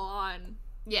people on.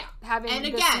 Yeah. Having and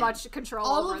this again, much control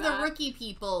all over of that. the rookie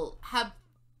people have,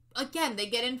 again, they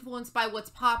get influenced by what's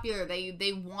popular.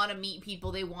 They want to meet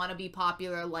people. They want to be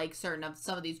popular like some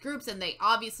of these groups. And they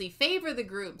obviously favor the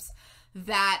groups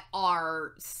that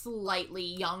are slightly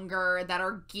younger, that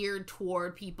are geared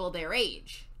toward people their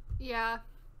age. Yeah.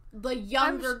 The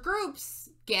younger groups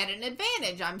get an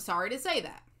advantage. I'm sorry to say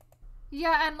that.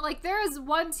 Yeah, and, like, there is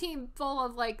one team full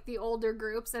of, like, the older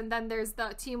groups, and then there's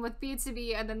the team with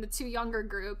B2B, and then the 2 younger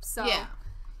groups, so... Yeah.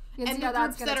 You can and see how the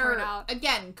that's groups gonna that turn are, out.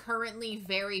 again, currently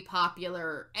very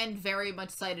popular and very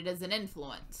much cited as an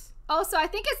influence. Also, I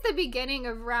think it's the beginning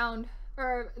of this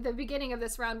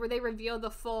round where they reveal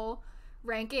the full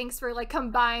rankings for, like,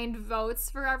 combined votes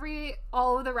for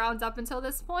all of the rounds up until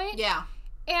this point. Yeah.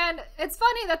 And it's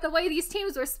funny that the way these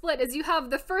teams were split is you have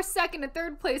the first, second, and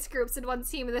third place groups in one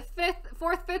team, and the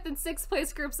fourth, fifth, and sixth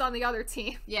place groups on the other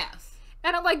team. Yes.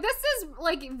 And I'm like, this is,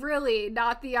 like, really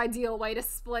not the ideal way to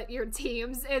split your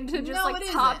teams into just,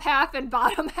 like, top half and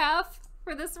bottom half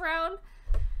for this round.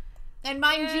 And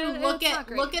mind you, look at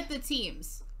the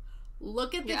teams.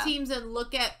 Look at the teams and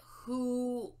look at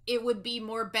who it would be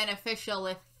more beneficial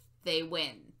if they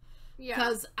win. Yeah.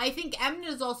 Because I think Mnet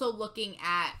is also looking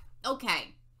at,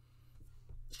 okay,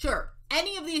 sure,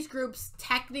 any of these groups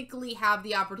technically have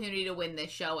the opportunity to win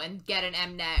this show and get an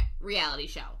Mnet reality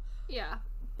show. Yeah.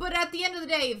 But at the end of the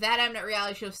day, that Mnet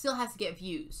reality show still has to get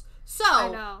views. So,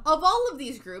 of all of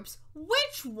these groups,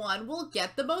 which one will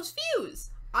get the most views?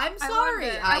 I'm sorry,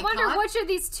 I wonder which of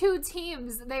these 2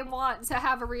 teams they want to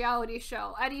have a reality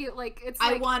show.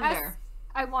 I wonder,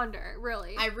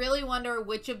 really. I really wonder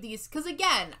which of these, because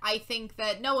again, I think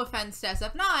that, no offense to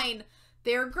SF9,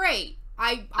 they're great.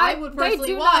 I would personally watch it.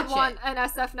 They do not want an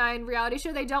SF9 reality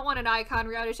show. They don't want an Icon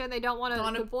reality show. And they don't want a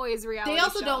The Boys reality show. They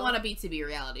also don't want a B2B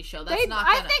reality show. That's not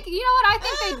gonna... I think, you know what? I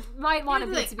think they might want a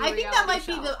B2B reality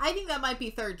show. I think that might be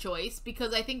third choice,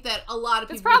 because I think that a lot of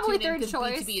people probably tune in third because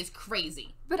choice. B2B is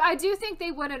crazy. But I do think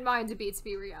they wouldn't mind a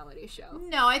B2B reality show.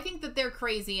 No, I think that they're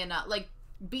crazy enough. Like,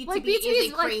 B2B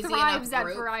is a crazy thrives enough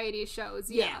group. At variety shows.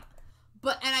 Yeah.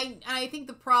 But, and I think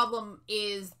the problem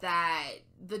is that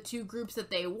the 2 groups that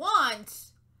they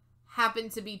want happen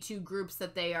to be 2 groups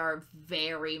that they are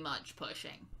very much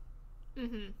pushing.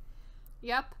 Mm-hmm.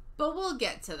 Yep. But we'll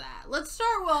get to that. Let's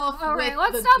start with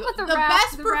the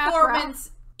best performance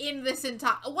in this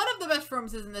entire... One of the best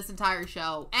performances in this entire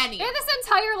show. In this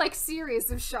entire, like,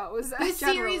 series of shows. This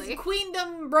series,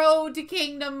 Queendom, Road to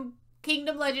Kingdom,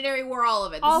 Kingdom Legendary War, all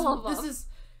of it.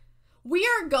 We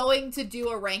are going to do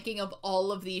a ranking of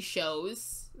all of these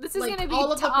shows. This is going to be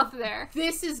top there.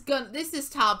 This is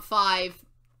top 5.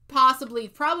 Probably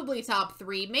top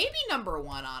 3, maybe number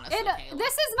 1, honestly.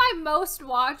 This is my most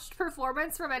watched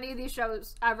performance from any of these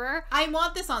shows ever. I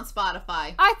want this on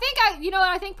Spotify. I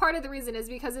think part of the reason is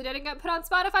because it didn't get put on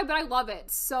Spotify, but I love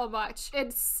it so much. And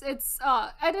it's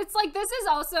like, this is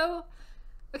also...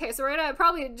 Okay, so we're gonna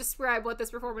probably describe what this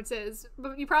performance is,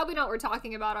 but you probably know what we're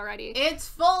talking about already. It's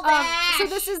full dash! So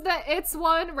this is the It's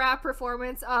One rap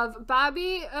performance of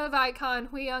Bobby of Icon,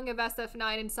 Huyoung of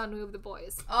SF9, and Sunwoo of The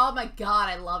Boys. Oh my god,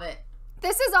 I love it.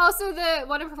 This is also the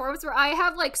one performance where I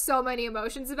have, like, so many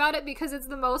emotions about it because it's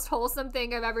the most wholesome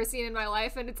thing I've ever seen in my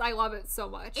life, and I love it so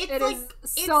much. It's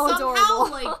so adorable. It's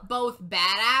somehow, like, both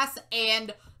badass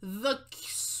and the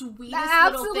sweetest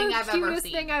little thing I've ever seen. The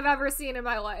cutest thing I've ever seen in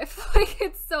my life. Like,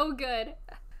 it's so good.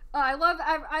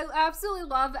 I absolutely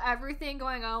love everything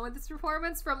going on with this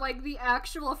performance, from, like, the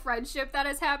actual friendship that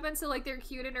has happened to, like, their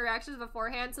cute interactions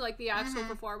beforehand to, like, the actual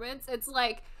performance. It's,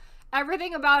 like,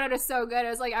 everything about it is so good.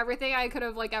 It's, like, everything I could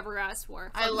have, like, ever asked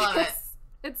for. I love it.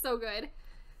 It's so good.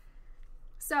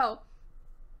 So,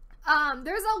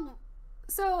 there's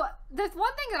So, the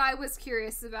one thing that I was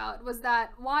curious about was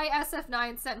that why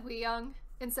SF9 sent Huyoung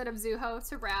instead of Zuho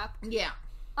to rap. Yeah.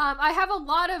 I have a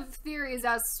lot of theories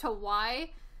as to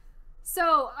why.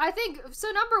 So,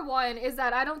 number one is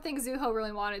that I don't think Zuho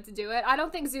really wanted to do it. I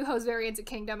don't think Zuho's very into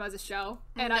Kingdom as a show,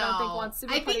 and I don't think wants to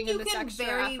be putting in this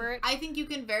extra effort. I think you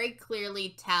can very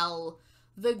clearly tell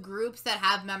the groups that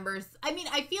have members. I mean,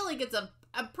 I feel like it's a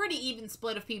pretty even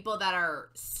split of people that are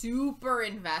super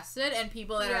invested and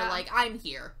people that are like, I'm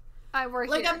here. We're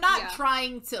like, here. I'm not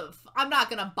trying to, I'm not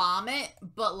gonna bomb it,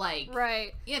 but like,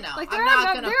 right. You know, like, I'm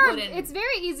not gonna put in. It's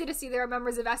very easy to see there are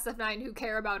members of SF9 who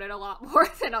care about it a lot more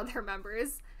than other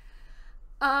members.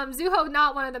 Zuho,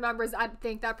 not one of the members I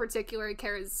think that particularly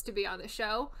cares to be on the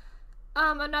show.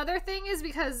 Another thing is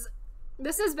because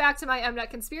this is back to my Mnet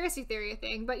conspiracy theory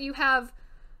thing, but you have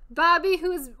Bobby,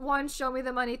 who's won Show Me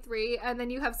the Money 3, and then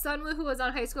you have Sunwoo, who was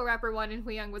on High School Rapper 1, and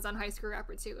Huyoung was on High School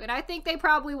Rapper 2. And I think they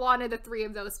probably wanted the three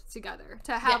of those together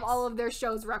to have all of their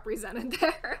shows represented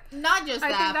there. Not just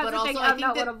that, but also I think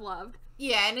that would have loved.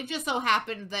 Yeah, and it just so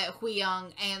happened that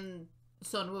Huyoung and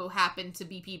Sunwoo happen to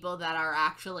be people that are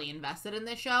actually invested in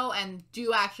this show and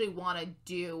do actually want to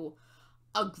do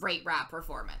a great rap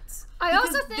performance. I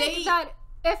also think that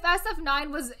if SF9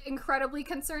 was incredibly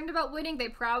concerned about winning, they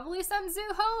probably sent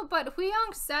Zuho, but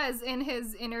Huyoung says in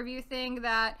his interview thing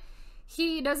that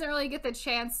he doesn't really get the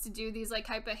chance to do these, like,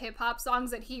 type of hip-hop songs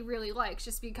that he really likes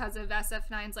just because of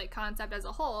SF9's, like, concept as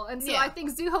a whole. And so I think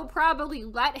Zuho probably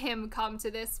let him come to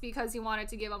this because he wanted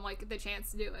to give him, like, the chance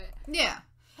to do it. Yeah.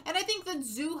 And I think that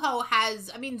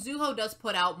Zuho does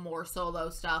put out more solo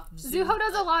stuff. Zuho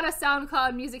does a lot of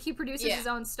SoundCloud music. He produces his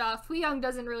own stuff. Huyoung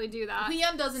doesn't really do that.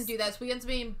 Huyoung doesn't do that. Huyoung's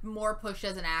being more pushed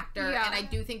as an actor. Yeah. And I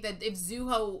do think that if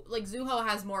Zuho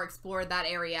has more explored that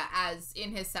area as in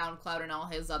his SoundCloud and all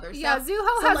his other stuff. Yeah,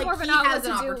 Zuho has more of an outlet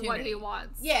to do what he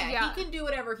wants. Yeah, he can do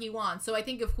whatever he wants. So I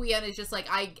think if Huyoung is just like,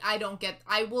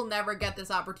 I will never get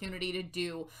this opportunity to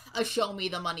do a Show Me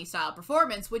the Money style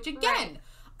performance, which again... Right.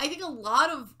 I think a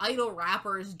lot of idol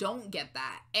rappers don't get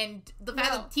that. And the fact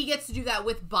that he gets to do that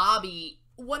with Bobby,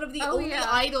 one of the only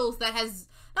idols that has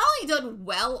not only done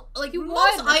well, like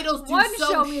most idols do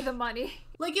Show Me the Money.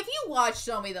 Like if you watch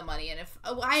Show Me the Money, and if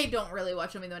I don't really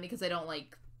watch Show Me the Money because I don't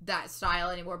like that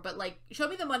style anymore, but like Show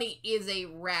Me the Money is a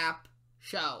rap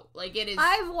show. Like it is.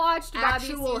 I've watched Bobby's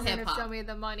season hip-hop. of Show Me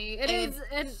the Money. And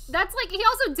that's like he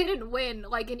also didn't win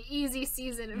like an easy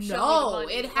season of Show Me the Money.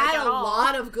 No, it had a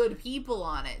lot of good people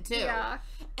on it too. Yeah.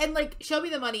 And like Show Me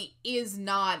the Money is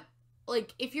not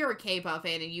like if you're a K-pop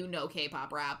fan and you know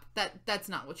K-pop rap, that's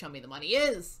not what Show Me the Money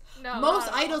is. No, most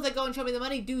idols that go and Show Me the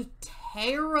Money do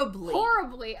terribly.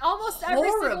 Horribly. Almost every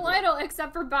single idol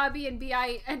except for Bobby and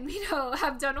B.I. and Mino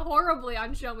have done horribly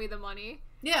on Show Me the Money.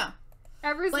 Yeah.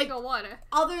 Every single one.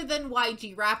 Other than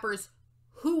YG rappers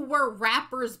who were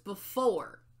rappers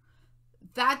before.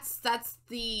 That's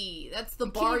the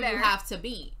bar you have to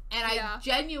beat. And I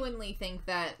genuinely think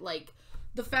that like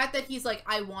the fact that he's like,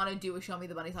 I want to do a Show Me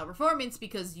the Money style performance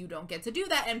because you don't get to do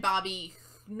that, and Bobby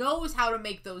knows how to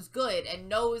make those good and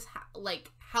knows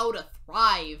how to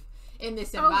thrive in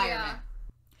this environment.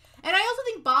 And I also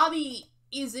think Bobby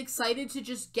is excited to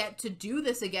just get to do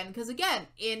this again because again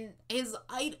in his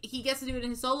he gets to do it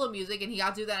in his solo music, and he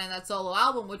got to do that in that solo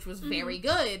album, which was very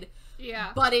good.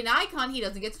 But in Icon he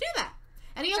doesn't get to do that,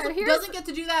 and he also doesn't get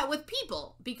to do that with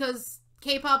people because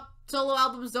K-pop solo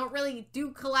albums don't really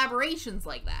do collaborations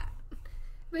like that.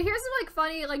 But here's some like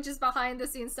funny like just behind the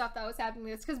scenes stuff that was happening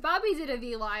with this, because Bobby did a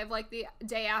V Live like the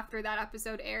day after that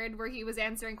episode aired where he was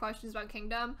answering questions about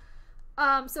Kingdom.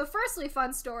 So firstly,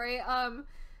 fun story,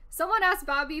 someone asked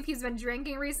Bobby if he's been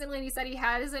drinking recently, and he said he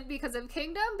hasn't because of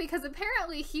Kingdom, because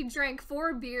apparently he drank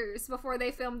 4 beers before they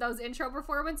filmed those intro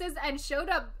performances and showed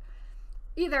up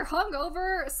either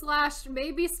hungover /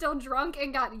 maybe still drunk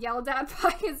and got yelled at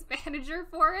by his manager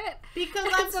for it.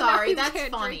 Because I'm sorry, that's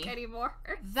funny. Drink anymore.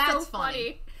 That's so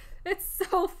funny. It's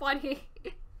so funny.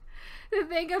 To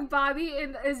think of Bobby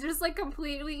is just like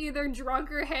completely either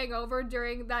drunk or hangover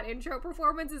during that intro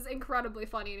performance is incredibly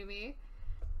funny to me.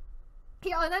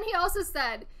 And then he also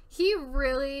said he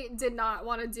really did not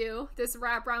want to do this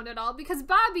rap round at all because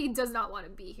Bobby does not want to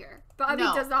be here. Bobby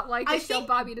does not like the show.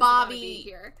 Bobby doesn't want to be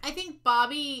here. I think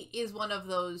Bobby is one of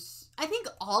those... I think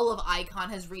all of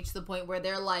Icon has reached the point where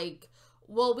they're like,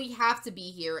 well, we have to be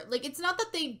here. Like, it's not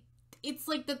that they... It's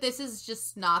like that this is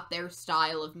just not their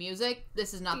style of music.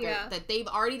 This is not their... That they've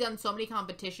already done so many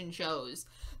competition shows.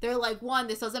 They're like, 1,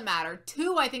 this doesn't matter.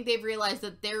 2, I think they've realized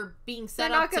that they're being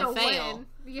set up to fail. Win.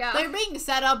 Yeah. They're being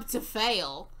set up to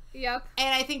fail. Yep.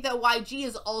 And I think that YG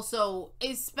is also,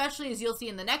 especially as you'll see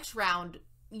in the next round,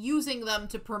 using them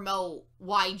to promote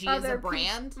YG as a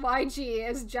brand. YG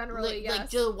is generally, yes. Like,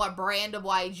 just what brand of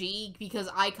YG, because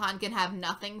iKON can have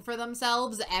nothing for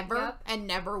themselves ever and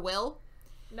never will.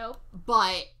 Nope.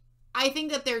 But I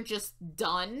think that they're just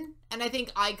done. And I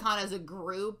think iKON as a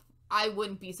group, I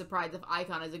wouldn't be surprised if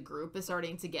iKON as a group is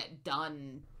starting to get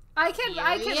done. I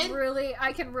can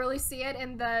really see it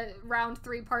in the round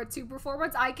 3 part 2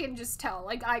 performance. I can just tell,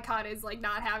 like, iKON is, like,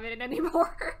 not having it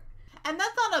anymore. And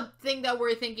that's not a thing that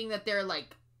we're thinking that they're,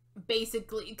 like,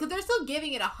 basically... Because they're still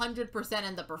giving it 100%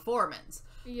 in the performance.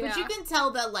 Yeah. But you can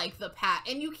tell that, like,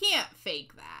 and you can't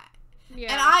fake that.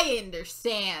 Yeah. And I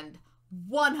understand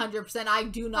 100%. I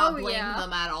do not blame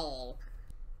them at all.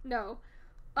 No.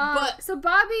 But so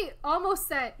Bobby almost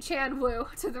sent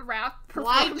Chanwoo to the rap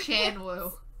performance. Why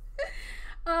Chanwoo?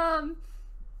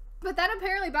 But then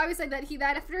apparently Bobby said that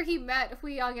after he met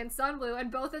Huiyoung and Sunwoo,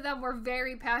 and both of them were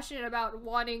very passionate about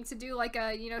wanting to do like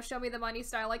a, you know, show me the money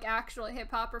style, like actual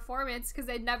hip-hop performance, because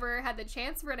they'd never had the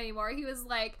chance for it anymore. He was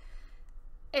like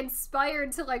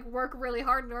inspired to like work really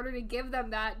hard in order to give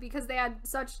them that, because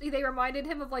they reminded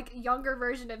him of like a younger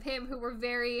version of him who were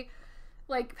very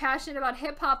like passionate about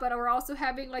hip-hop, but were also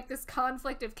having like this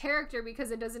conflict of character because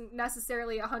it doesn't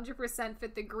necessarily 100%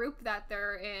 fit the group that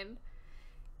they're in.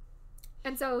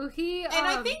 And so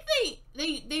I think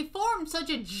they formed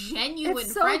such a genuine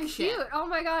it's so friendship. Cute. Oh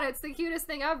my god, it's the cutest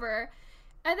thing ever.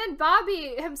 And then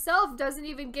Bobby himself doesn't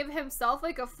even give himself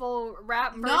like a full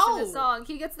rap verse of the song.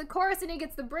 He gets the chorus and he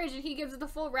gets the bridge, and he gives the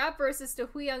full rap verses to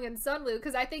Huiyoung and Sunwoo,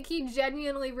 because I think he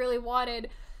genuinely really wanted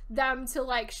them to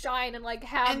like shine and like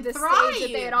have the stage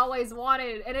that they had always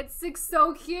wanted, and it's like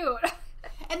so cute.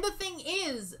 And the thing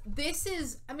is,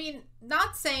 I mean,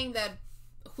 not saying that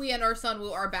Huiyoung or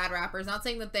Sunwoo are bad rappers, not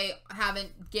saying that they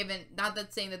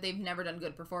saying that they've never done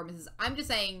good performances. I'm just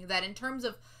saying that in terms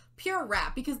of pure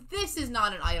rap, because this is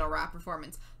not an idol rap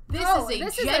performance. This is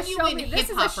a genuine hip-hop performance. This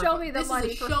is a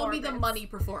show me the money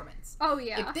performance. Oh,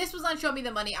 yeah. If this was on Show Me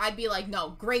the Money, I'd be like,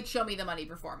 no, great Show Me the Money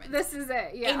performance. This is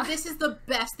it, yeah. And this is the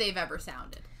best they've ever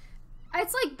sounded.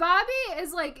 It's like Bobby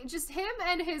is like just him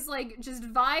and his like just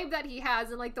vibe that he has,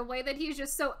 and like the way that he's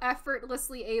just so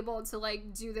effortlessly able to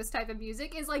like do this type of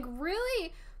music is like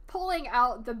really pulling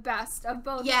out the best of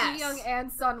both Huiyoung and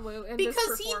Sunwoo in this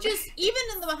performance. Because he just, even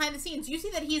in the behind the scenes, you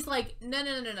see that he's like, no.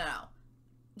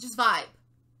 Just vibe.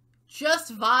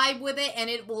 Just vibe with it and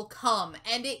it will come.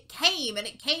 And it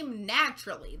came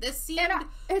naturally. This seemed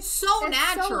so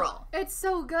natural. It's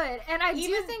so good. And I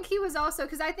do think he was also,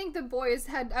 because I think the boys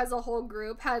had, as a whole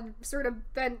group, had sort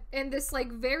of been in this like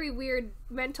very weird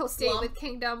mental state with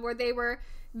Kingdom, where they were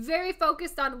very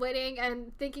focused on winning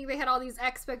and thinking they had all these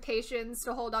expectations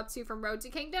to hold up to from Road to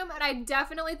Kingdom. And I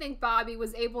definitely think Bobby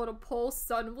was able to pull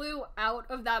Sunwoo out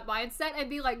of that mindset and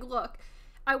be like, look,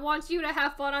 I want you to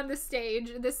have fun on the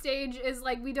stage. The stage is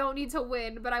like, we don't need to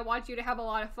win, but I want you to have a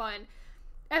lot of fun.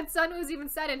 And Sunwoo's even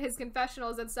said in his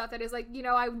confessionals and stuff that is like, you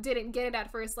know, I didn't get it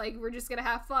at first, like, we're just gonna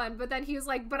have fun. But then he was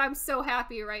like, but I'm so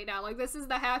happy right now. Like, this is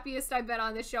the happiest I've been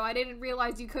on this show. I didn't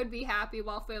realize you could be happy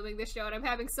while filming this show, and I'm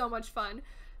having so much fun.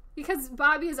 Because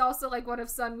Bobby is also like one of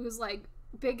Sunwoo's like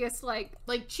biggest like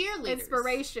cheerleaders,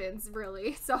 inspirations,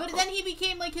 really. So, but then he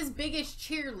became like his biggest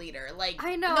cheerleader. Like,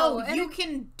 I know, no, you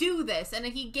can do this, and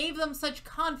he gave them such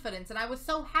confidence, and I was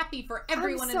so happy for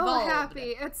everyone involved. I'm so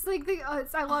happy. It's like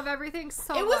I love everything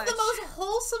so much. It was the most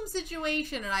wholesome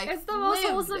situation, and it's the most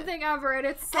wholesome thing ever, and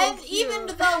it's so cute. Even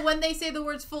though when they say the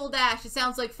words full dash, it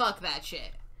sounds like fuck that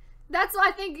shit. That's what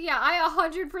I think. Yeah, I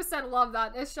 100% love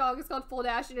that. This song is called Full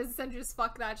Dash, and it's essentially just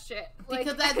fuck that shit. Like,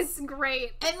 because it's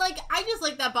great. And like, I just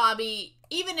like that Bobby,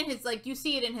 even in his like, you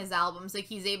see it in his albums, like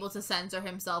he's able to censor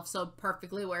himself so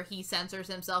perfectly, where he censors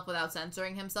himself without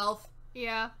censoring himself.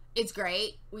 Yeah, it's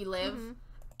great. We live,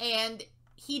 and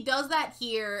he does that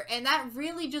here, and that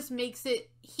really just makes it.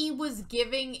 He was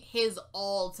giving his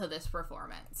all to this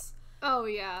performance. Oh,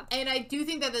 yeah. And I do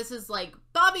think that this is, like,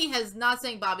 Bobby has, not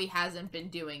saying Bobby hasn't been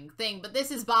doing thing, but this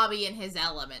is Bobby in his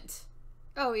element.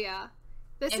 Oh, yeah.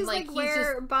 This is, like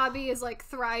where Bobby is, like,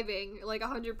 thriving, like,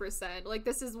 100%. Like,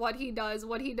 this is what he does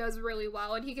really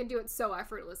well, and he can do it so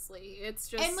effortlessly. It's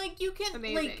just and, like, you can,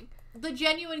 amazing. Like, the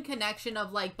genuine connection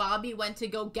of, like, Bobby went to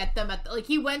go get them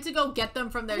he went to go get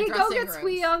them from their dressing rooms. He go gets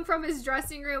Huiyoung from his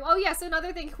dressing room. Oh, yes,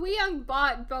 another thing. Huiyoung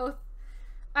bought both,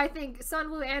 I think,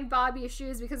 Sunwoo and Bobby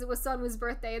shoes because it was Sunwoo's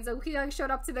birthday, and so Huiyoung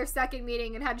showed up to their second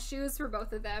meeting and had shoes for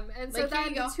both of them, and so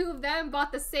then the two of them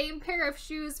bought the same pair of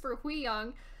shoes for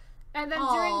Huiyoung, and then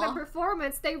during the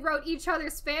performance they wrote each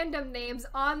other's fandom names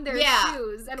on their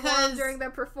shoes and wore them during the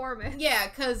performance. Yeah,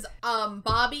 because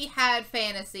Bobby had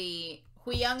Fantasy,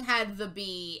 Huiyoung had The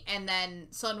Bee, and then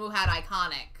Sunwoo had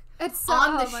Iconic. It's so,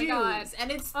 on the shoes. God.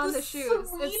 And it's on the shoes.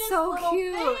 It's so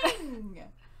cute.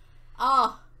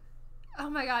 Oh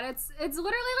my god, it's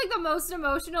literally like the most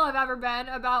emotional I've ever been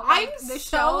about like this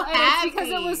show, and it's because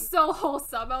it was so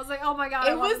wholesome. I was like, oh my god,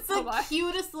 it was the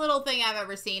cutest little thing I've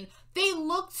ever seen. They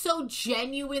looked so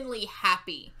genuinely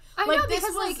happy. I know,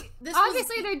 because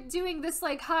obviously they're doing this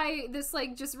like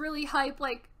just really hype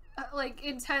like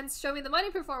intense show me the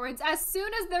money performance. As soon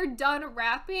as they're done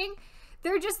rapping,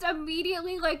 they're just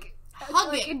immediately like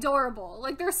adorable.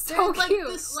 Like they're so cute.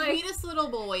 Like the sweetest little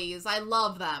boys. I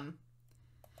love them.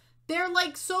 They're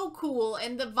like so cool,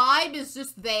 and the vibe is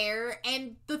just there.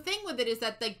 And the thing with it is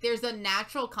that like there's a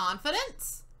natural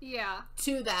confidence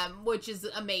to them, which is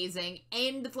amazing.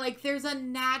 And like there's a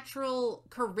natural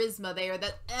charisma there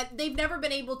that they've never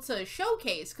been able to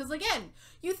showcase. Because again,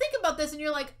 you think about this and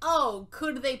you're like, oh,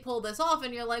 could they pull this off?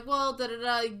 And you're like, well,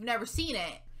 you've never seen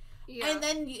it. Yeah. And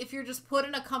then if you're just put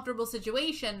in a comfortable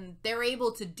situation, they're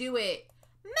able to do it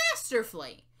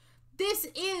masterfully. This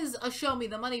is a show me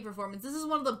the money performance. This is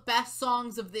one of the best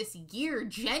songs of this year,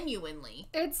 genuinely.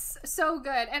 It's so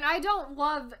good. And I don't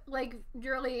love, like,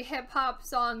 really hip-hop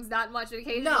songs that much.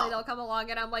 Occasionally they'll come along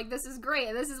and I'm like, this is great.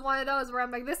 And this is one of those where I'm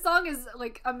like, this song is,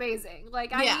 like, amazing.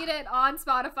 Like, I need it on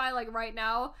Spotify, like, right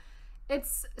now.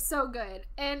 It's so good.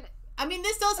 And I mean,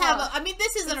 this does have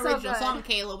this is an original song,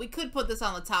 Kayla. We could put this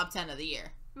on the top 10 of the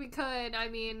year. We could. I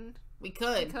mean... We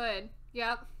could. We could.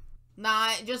 Yep.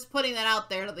 Not just putting that out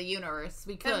there to the universe.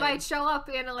 We could. It might show up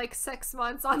in like 6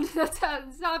 months on the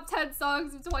top 10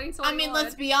 songs of 2021. I mean,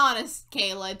 let's be honest,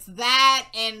 Kayla. It's that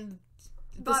and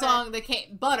the song that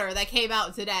came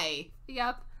out today.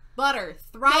 Yep. Butter.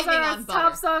 Thriving on Butter.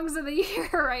 Top songs of the year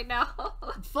right now.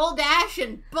 Full Dash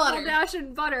and Butter. Full Dash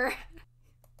and Butter.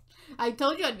 I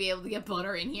told you I'd be able to get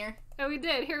Butter in here. Oh, we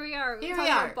did. Here we are. Talking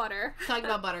about Butter. Talking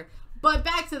about Butter. But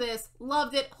back to this.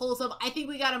 Loved it. Wholesome. I think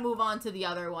we gotta move on to the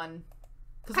other one.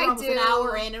 Because we're almost an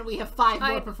hour in and we have 5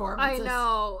 more performances. I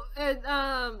know.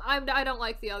 I don't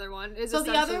like the other one. So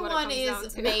the other one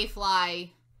is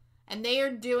Mayfly. And they are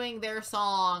doing their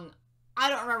song. I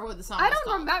don't remember what the song is called. I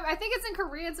don't remember. I think it's in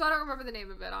Korean, so I don't remember the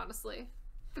name of it, honestly.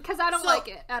 Because I don't like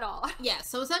it at all. Yeah,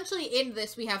 so essentially in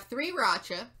this we have 3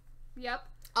 Racha. Yep.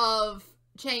 Of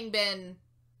Changbin,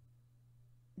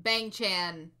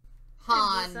 Bangchan,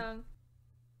 Han. Jisung.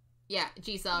 Yeah,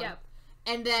 Jisung. Yep.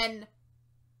 And then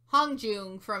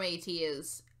Hongjoong from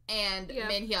ATEEZ and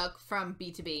Minhyuk from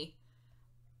B2B.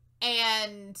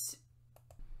 And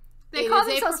they call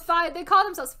themselves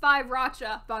five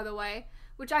Racha, by the way,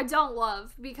 which I don't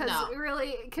love because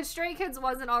Stray Kids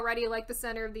wasn't already like the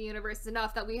center of the universe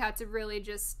enough that we had to really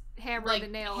just hammer the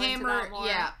nail into that more.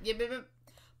 Yeah.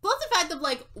 Plus the fact of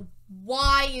like,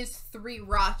 why is 3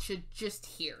 Racha just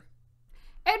here?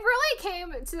 It really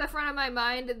came to the front of my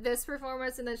mind, this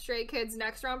performance and the Stray Kids'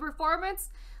 next round performance.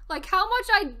 Like, how much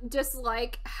I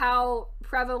dislike how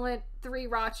prevalent 3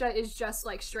 Racha is just,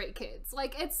 like, Stray Kids.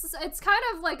 Like, it's kind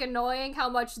of, like, annoying how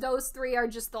much those 3 are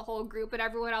just the whole group and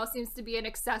everyone else seems to be an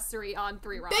accessory on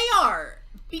 3 Racha. They are.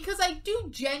 Because I do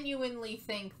genuinely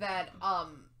think that,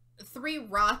 3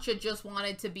 Racha just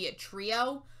wanted to be a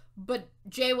trio, but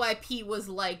JYP was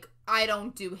like, I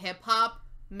don't do hip-hop,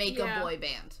 make a boy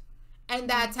band. And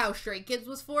that's how Stray Kids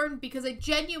was formed, because I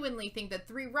genuinely think that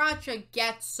 3 Racha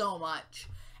gets so much.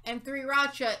 And 3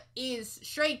 Racha is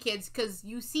Stray Kids, because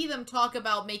you see them talk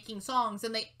about making songs,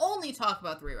 and they only talk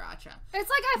about 3 Racha. It's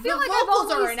like, I feel like the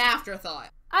vocals are an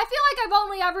afterthought. I feel like I've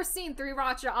only ever seen 3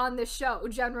 Racha on this show,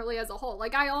 generally as a whole.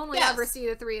 Like, I only ever see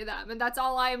the 3 of them, and that's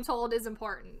all I am told is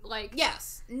important. Like,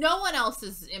 yes, no one else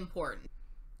is important.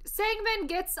 Sangmin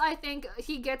gets, I think,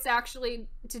 he gets actually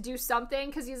to do something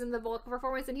because he's in the vocal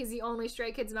performance and he's the only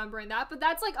Stray Kids member in that. But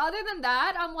that's like, other than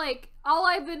that, I'm like, all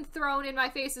I've been thrown in my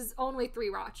face is only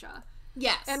 3 Racha.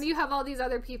 Yes. And you have all these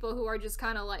other people who are just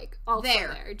kind of like also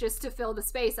there just to fill the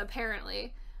space,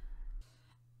 apparently.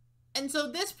 And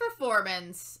so this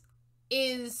performance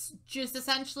is just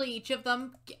essentially each of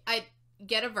them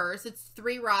get a verse. It's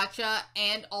 3 Racha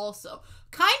and also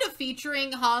kind of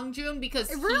featuring Hongjoong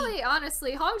because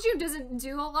honestly, Hongjoong doesn't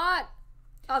do a lot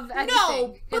of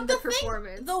anything in the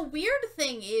performance. The weird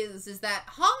thing is that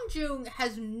Hongjoong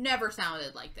has never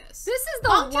sounded like this. This is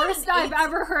the worst I've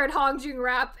ever heard Hongjoong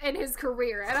rap in his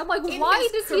career. And I'm like, why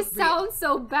does he sound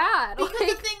so bad? Because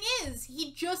the thing is,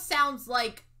 he just sounds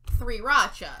like 3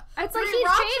 Racha. It's like he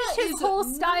changed his whole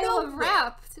style of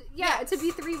rap to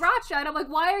be 3 Racha. And I'm like,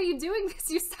 why are you doing this?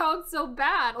 You sound so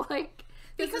bad. Like,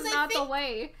 this is not the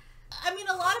way. I mean,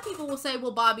 a lot of people will say,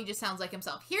 well, Bobby just sounds like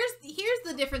himself. Here's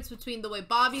the difference between the way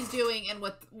Bobby's doing and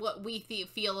what we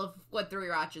feel of what 3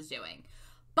 Racha's doing.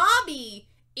 Bobby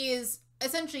is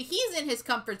essentially he's in his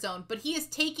comfort zone, but he is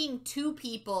taking two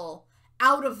people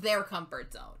out of their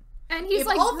comfort zone. And he's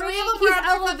like all three of them he's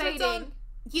elevating.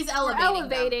 He's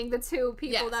elevating the two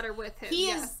people that are with him. He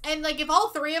is, and like if all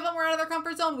three of them were out of their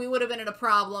comfort zone, we would have been in a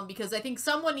problem because I think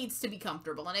someone needs to be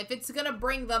comfortable, and if it's gonna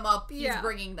bring them up, he's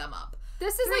bringing them up.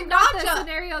 This is like not the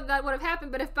scenario that would have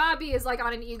happened, but if Bobby is like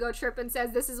on an ego trip and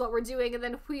says this is what we're doing, and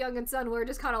then Young and Sunwoo are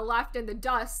just kind of left in the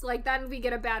dust, like then we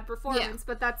get a bad performance.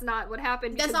 But that's not what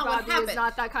happened because Bobby is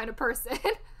not that kind of person.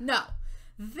 No,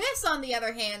 this on the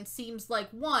other hand seems like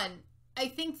I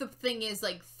think the thing is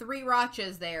like Three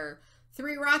Racha's there.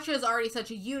 Three Racha is already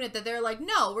such a unit that they're like,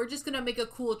 no, we're just gonna make a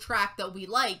cool track that we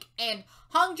like, and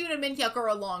Hongjoong and Minhyuk are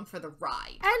along for the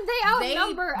ride. And they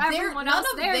outnumber everyone else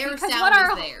there because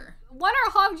what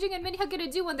are Hongjoong and Minhyuk gonna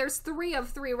do when there's three of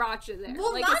Three Racha there?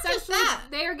 Well, like, not just that.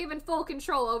 They are given full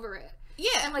control over it.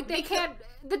 Yeah. And like they can't,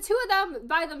 the two of them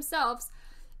by themselves,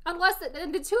 unless the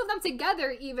two of them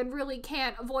together even really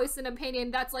can't voice an opinion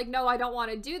that's like, no, I don't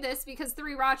want to do this, because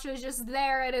Three Racha is just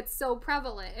there and it's so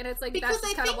prevalent, and it's like because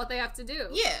that's just kind of what they have to do.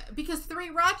 Yeah, because Three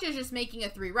Racha is just making a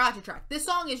Three Racha track. This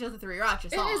song is just a Three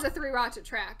Racha song. It is a Three Racha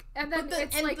track, and then the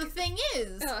thing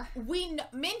is,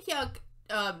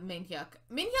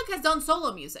 Minhyuk has done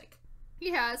solo music. He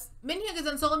has. Minhyuk has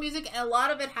done solo music, and a lot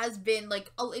of it has been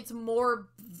like, it's more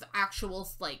actual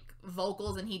like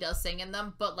vocals, and he does sing in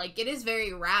them, but like it is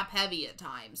very rap heavy at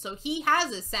times. So he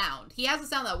has a sound. He has a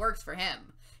sound that works for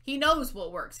him. He knows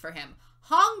what works for him.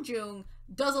 Hongjoong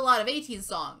does a lot of 18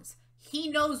 songs. He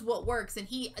knows what works, and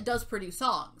he does produce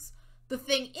songs. The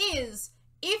thing is,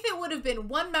 if it would have been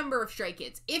one member of Stray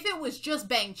Kids, if it was just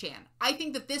Bang Chan, I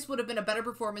think that this would have been a better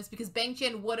performance because Bang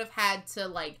Chan would have had to,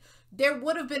 like, there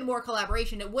would have been more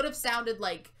collaboration. It would have sounded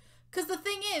like, because the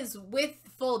thing is, with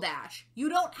Full Dash, you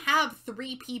don't have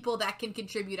three people that can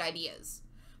contribute ideas.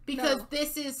 Because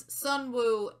this is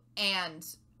Sunwoo and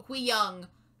Young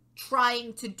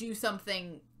trying to do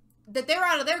something that they're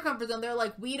out of their comfort zone. They're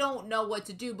like, we don't know what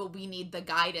to do, but we need the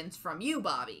guidance from you,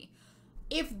 Bobby.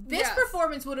 If this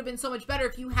performance would have been so much better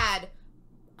if you had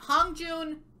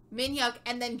Hongjoong, Minhyuk,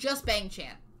 and then just Bang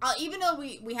Chan. Even though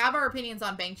we have our opinions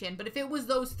on Bang Chan, but if it was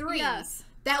those three,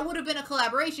 that would have been a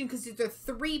collaboration because they're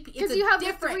three. Because you have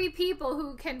the three people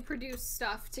who can produce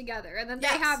stuff together, and then they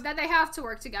have to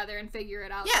work together and figure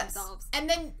it out themselves. And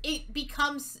then it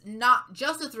becomes not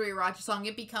just a Three Racha song;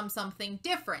 it becomes something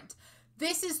different.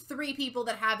 This is three people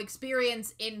that have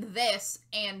experience in this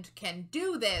and can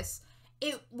do this.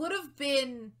 It would have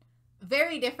been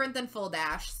very different than Full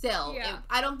Dash, still.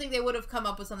 I don't think they would have come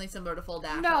up with something similar to Full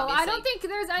Dash. No, obviously. I don't think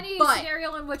there's any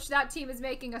scenario in which that team is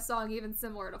making a song even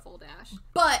similar to Full Dash.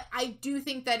 But I do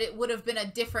think that it would have been a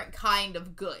different kind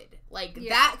of good. Like,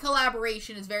 that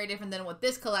collaboration is very different than what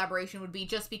this collaboration would be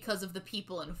just because of the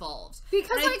people involved.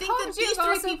 Because, and I think that these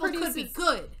three people could be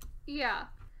good. Yeah.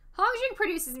 Hongjoong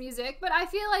produces music, but I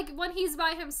feel like when he's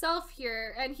by himself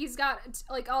here and he's got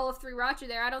like all of Three Racha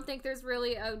there, I don't think there's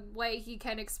really a way he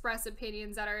can express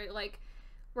opinions that are like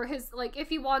where his like if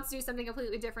he wants to do something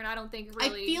completely different. I don't think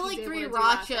really. I feel like Three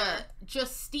Racha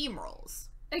just steamrolls.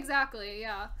 Exactly.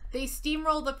 Yeah. They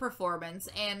steamroll the performance,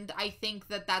 and I think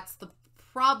that that's the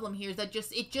problem here. Is that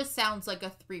it just sounds like a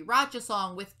Three Racha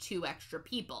song with two extra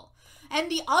people.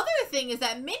 And the other thing is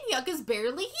that Minhyuk is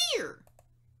barely here.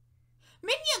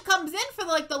 Minhyuk comes in for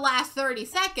like the last 30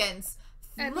 seconds,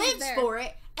 and lives for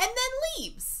it, and then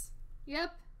leaves.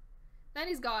 Yep. Then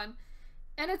he's gone.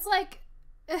 And it's like,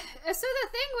 so the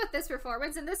thing with this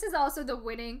performance, and this is also the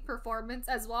winning performance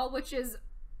as well, which is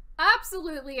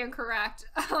absolutely incorrect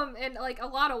in like a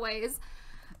lot of ways.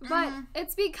 But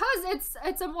it's because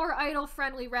it's a more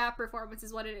idol-friendly rap performance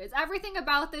is what it is. Everything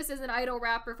about this is an idol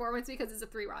rap performance because it's a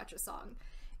Three Racha song.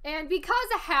 And because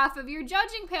half of your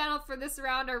judging panel for this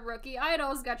round are rookie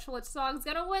idols, guess which song's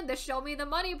gonna win? The Show Me the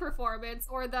Money performance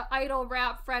or the idol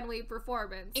rap friendly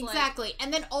performance? Exactly. Like,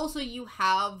 and then also you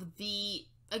have the,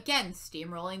 again,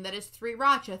 steamrolling that is Three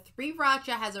Racha. Three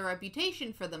Racha has a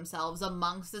reputation for themselves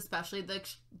amongst especially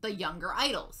the younger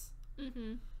idols.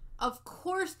 Mm-hmm. Of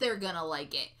course they're gonna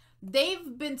like it.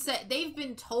 They've been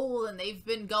told, and they've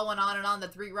been going on and on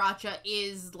that Three Racha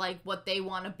is like what they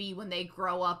want to be when they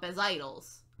grow up as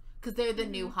idols. Because they're the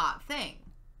new hot thing.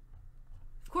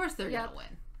 Of course they're gonna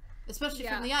win. Especially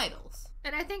from the idols.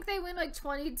 And I think they win like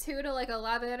 22 to like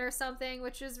 11 or something,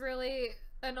 which is really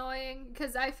annoying.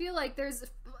 Because I feel like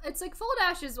it's like Full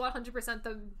Dash is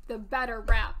 100% the better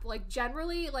rap. Like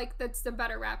generally, like that's the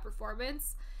better rap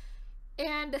performance.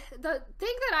 And the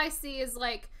thing that I see is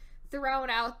like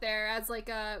thrown out there as like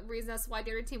a reason that's why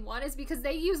the other team won is because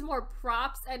they use more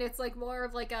props and it's like more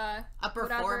of like a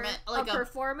performance, like a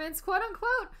performance, quote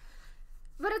unquote.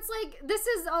 But it's like, this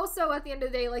is also, at the end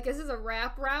of the day, like, this is a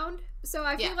rap round. So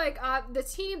I feel like the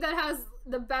team that has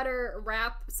the better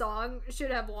rap song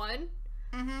should have won.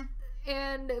 Mm-hmm.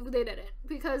 And they didn't.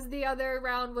 Because the other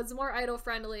round was more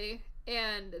idol-friendly.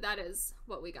 And that is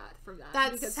what we got from that.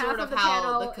 That's because sort half of how the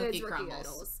panel cookie is crumbles. Rookie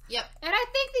Idols. Yep. And I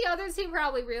think the other team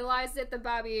probably realized it, the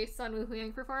Bobby Sunwoo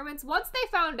Huyang performance. Once they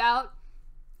found out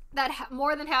that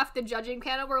more than half the judging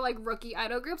panel were, like, rookie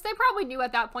idol groups, they probably knew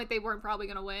at that point they weren't probably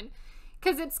going to win.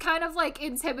 Because it's kind of, like,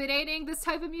 intimidating, this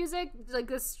type of music. Like,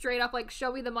 this straight up, like,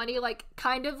 show me the money, like,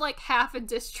 kind of, like, half a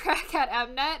diss track at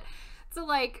Mnet. So,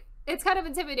 like, it's kind of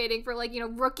intimidating for, like, you know,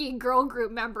 rookie girl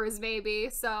group members, maybe,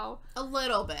 so. A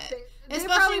little bit.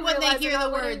 Especially when they hear the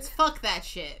words, fuck that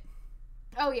shit.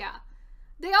 Oh, yeah.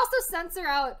 They also censor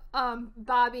out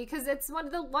Bobby, because it's one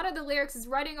of the lyrics is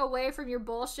running away from your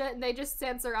bullshit, and they just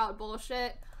censor out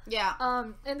bullshit. Yeah.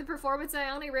 In the performance, I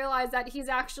only realized that he's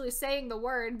actually saying the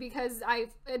word because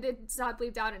it's not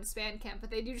bleeped out in his fan camp,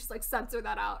 but they do just, like, censor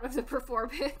that out of the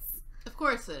performance. Of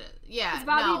course it is. Yeah.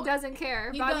 Bobby doesn't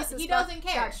care. He doesn't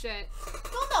care. That shit.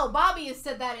 Well, no, Bobby has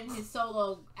said that in his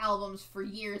solo albums for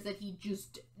years, that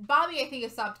Bobby, I think,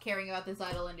 has stopped caring about this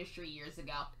idol industry years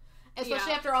ago.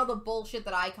 Especially after all the bullshit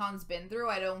that Icon's been through,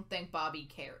 I don't think Bobby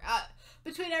cares.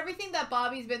 Between everything that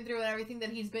Bobby's been through and everything that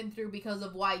he's been through because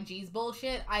of YG's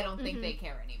bullshit, I don't think they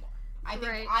care anymore. I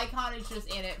think Icon is just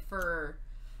in it for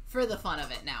the fun of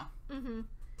it now. Mm-hmm.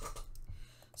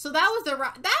 So that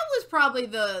was probably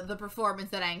the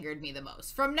performance that angered me the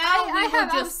most. From now,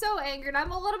 I'm so angered.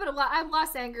 I'm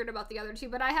less angered about the other two,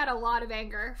 but I had a lot of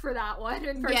anger for that one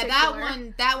in particular.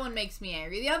 Yeah, that one makes me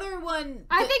angry. The other one,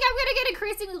 I think I'm gonna get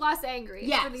increasingly less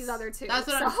angry for these other two. That's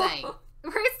what I'm saying.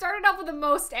 We're starting off with the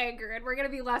most anger, and we're gonna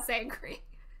be less angry.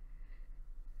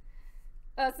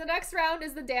 So the next round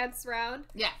is the dance round.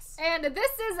 Yes. And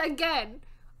this is, again,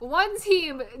 one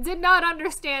team did not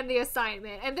understand the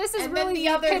assignment. And this is really the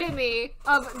epitome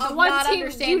of the one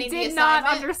team who did not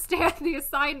understand the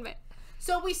assignment.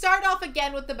 So we start off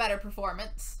again with the better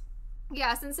performance.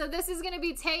 Yes, and so this is going to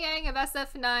be Taeyang of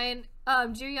SF9,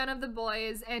 Juyeon of the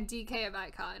Boys, and DK of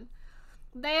iKON.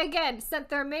 They, again, sent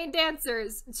their main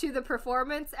dancers to the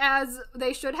performance, as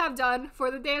they should have done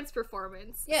for the dance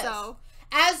performance. Yes. So,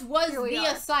 as was the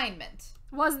assignment.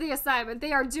 Was the assignment.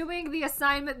 They are doing the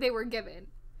assignment they were given.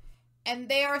 And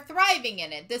they are thriving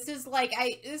in it. This is like,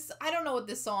 I don't know what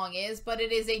this song is, but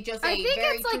it is I think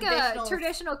it's like a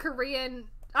traditional Korean.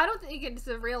 I don't think it's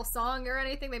a real song or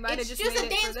anything. They might have just made it for this.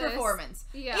 It's just a dance performance.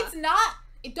 Yeah. It's not.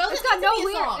 It doesn't it's got need to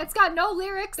be a song. It's got no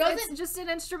lyrics. It's just an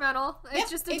instrumental.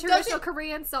 It's just a traditional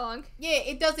Korean song. Yeah,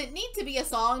 it doesn't need to be a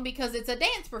song because it's a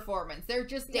dance performance. They're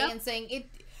just dancing. It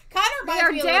kind of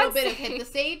reminds me a little bit of Hit the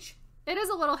Stage. It is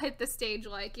a little Hit the Stage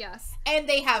like, yes. And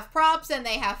they have props and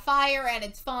they have fire and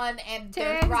it's fun and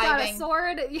they're thriving. Got a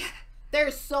sword. Yeah.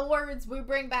 There's swords. We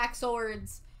bring back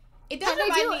swords. It doesn't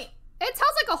remind me. It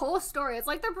tells like a whole story. It's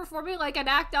like they're performing like an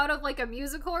act out of like a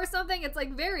musical or something. It's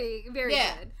like very, very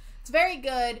good. It's very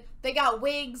good. They got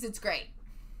wigs. It's great.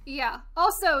 Yeah.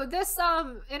 Also, this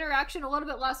interaction a little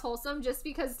bit less wholesome just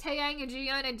because Taeyang and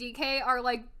Jiyeon and DK are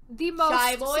like the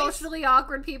most socially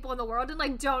awkward people in the world and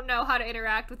like don't know how to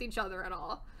interact with each other at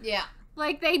all. Yeah.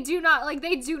 Like they do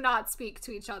not speak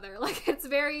to each other. Like it's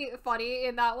very funny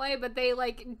in that way, but they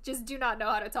like just do not know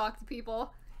how to talk to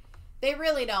people. They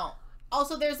really don't.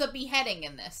 Also, there's a beheading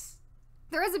in this.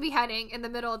 There is a beheading in the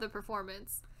middle of the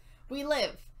performance. We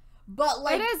live. But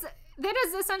like that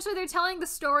is essentially they're telling the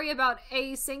story about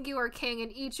a singular king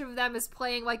and each of them is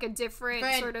playing like a different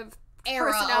sort of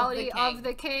personality of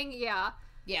the king. Yeah.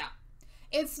 Yeah.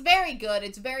 It's very good.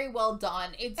 It's very well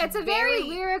done. It's a very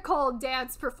lyrical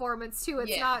dance performance too.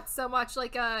 It's not so much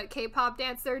like a K-pop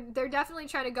dance. They're definitely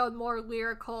trying to go more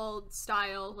lyrical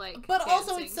style like But dancing.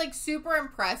 Also it's like super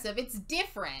impressive. It's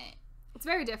different. It's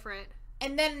very different.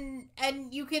 And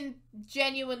you can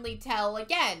genuinely tell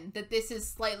again that this is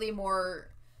slightly more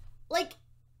like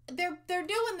they're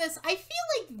doing this. I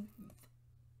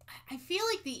feel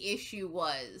like the issue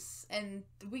was, and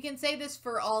we can say this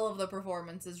for all of the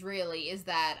performances really, is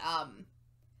that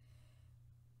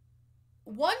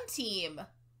one team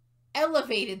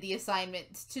elevated the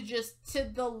assignment to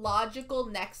the logical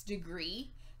next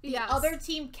degree. The other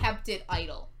team kept it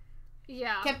idle.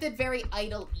 Yeah. Kept it very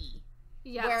idle-y.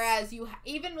 Yes. Whereas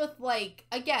even with like,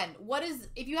 again,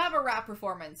 if you have a rap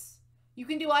performance, you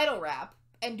can do idol rap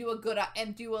and do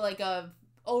a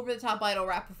over the top idol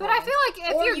rap performance. But I feel like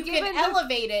if you can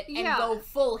elevate it and go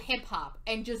full hip hop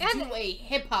and just do a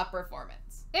hip hop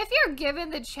performance. if you're given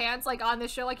the chance, like, on the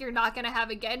show, like, you're not gonna have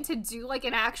again, to do, like,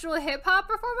 an actual hip-hop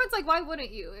performance, like, why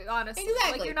wouldn't you, honestly?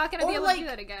 Exactly. Like, you're not gonna be able to do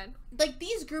that again. Like,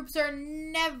 these groups are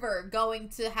never going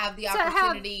to have the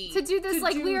opportunity to do this,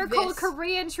 like, lyrical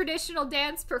Korean traditional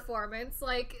dance performance.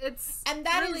 Like, it's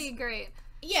really great.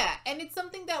 Yeah, and it's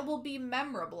something that will be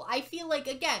memorable. I feel like,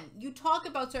 again, you talk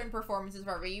about certain performances,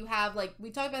 wherever you have, like,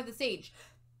 we talk about the stage.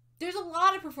 There's a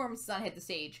lot of performances on Hit the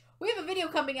Stage. We have a video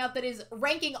coming out that is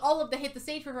ranking all of the Hit the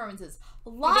Stage performances. A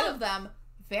lot of them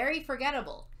very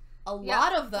forgettable. A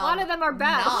lot of them are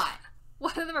bad. Not. A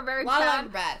lot of them are very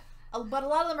bad. But a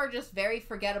lot of them are just very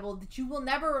forgettable that you will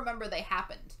never remember they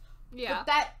happened. Yeah. But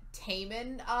that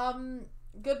Taemin,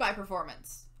 Goodbye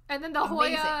performance. And then the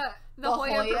Hoya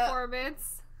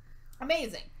performance.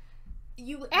 Amazing.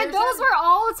 And those were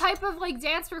all type of, like,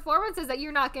 dance performances that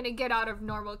you're not going to get out of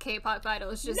normal K-pop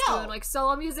idols just doing, like,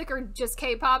 solo music or just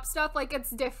K-pop stuff. Like, it's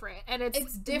different. And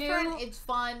it's different, new, it's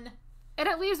fun. And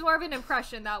it leaves more of an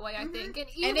impression that way, I think. And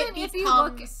even if you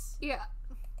look... Yeah.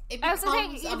 Even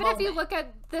if you look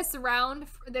at this round,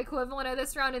 the equivalent of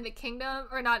this round in the Kingdom,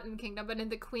 or not in Kingdom, but in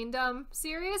the Queendom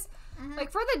series,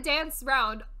 like, for the dance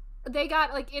round... They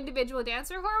got, like, individual dance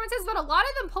performances, but a lot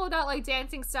of them pulled out, like,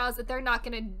 dancing styles that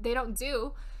they don't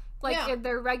do, like, in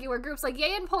their regular groups. Like,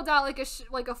 Yeon pulled out,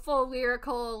 like, a full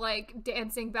lyrical, like,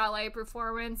 dancing ballet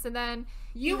performance, and then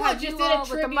you just did a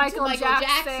tribute to Michael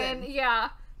Jackson. Yeah.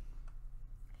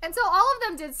 And so all of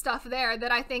them did stuff there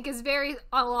that I think is very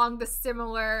along the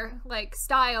similar, like,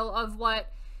 style of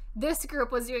what this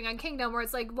group was doing on Kingdom, where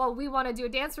it's like, well, we want to do a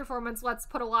dance performance, let's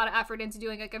put a lot of effort into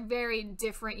doing, like, a very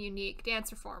different, unique dance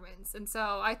performance. And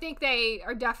so I think they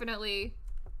are definitely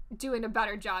doing a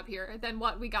better job here than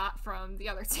what we got from the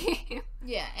other team.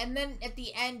 Yeah, and then at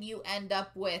the end you end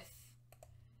up with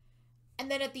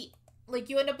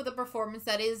a performance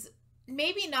that is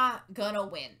maybe not gonna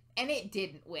win, and it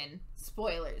didn't win.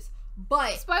 Spoilers.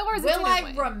 But will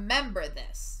I remember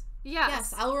this?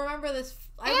 Yes, I'll remember this.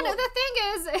 The thing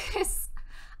is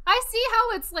I see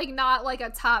how it's, like, not, like,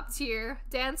 a top tier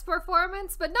dance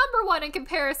performance, but number one in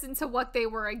comparison to what they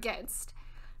were against.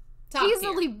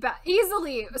 Easily, but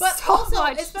so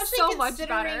much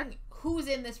better. Who's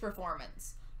in this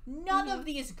performance? None of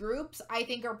these groups, I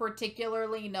think, are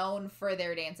particularly known for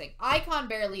their dancing. iKON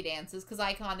barely dances, because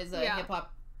iKON is a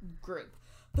hip-hop group.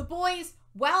 The boys,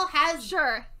 has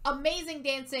amazing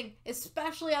dancing,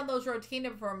 especially on those Road to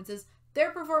Kingdom performances.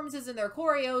 Their performances and their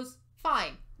choreos,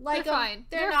 fine. Like, they're fine.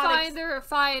 They're fine. They're a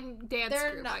fine dance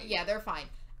group. They're fine.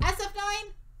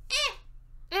 SF9,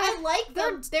 I like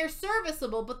them. They're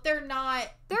serviceable, but they're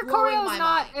not. Their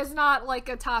choreo is not like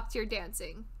a top tier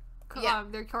dancing.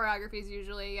 Their choreography is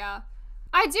usually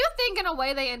I do think in a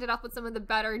way they ended up with some of the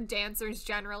better dancers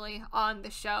generally on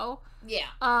the show. Yeah.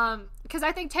 Because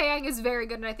I think Taeyang is very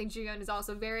good, and I think Jiyeon is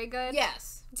also very good.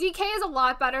 Yes. DK is a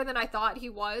lot better than I thought he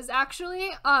was, actually.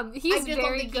 He's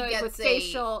very good with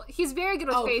facial. He's very good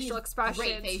with facial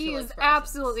expressions. He is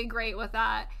absolutely great with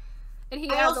that. And he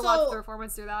adds a lot to the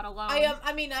performance through that alone.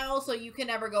 You can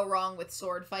never go wrong with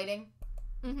sword fighting.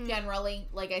 Generally.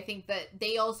 Like, I think that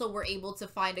they also were able to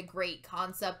find a great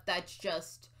concept that's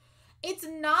just... It's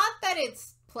not that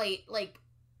it's played, like,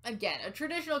 again, a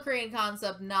traditional Korean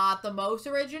concept, not the most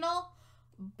original,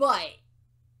 but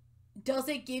does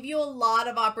it give you a lot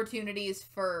of opportunities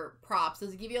for props?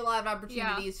 Does it give you a lot of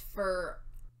opportunities for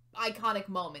iconic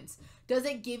moments? Does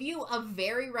it give you a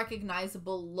very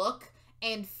recognizable look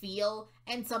and feel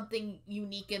and something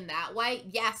unique in that way?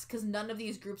 Yes, because none of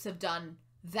these groups have done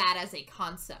that as a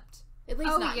concept. At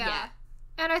least not yet.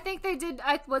 And I think they did,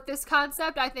 with this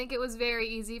concept, I think it was very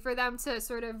easy for them to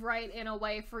sort of write in a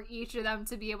way for each of them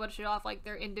to be able to show off, like,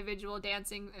 their individual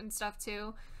dancing and stuff,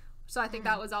 too. So I think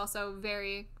that was also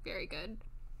very, very good.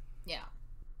 Yeah.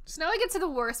 So now we get to the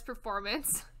worst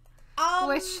performance,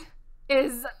 which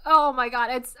is, oh my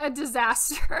god, it's a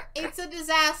disaster. It's a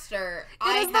disaster.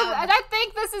 And I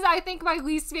think this is, my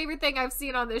least favorite thing I've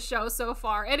seen on this show so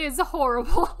far. It is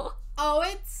horrible. Oh,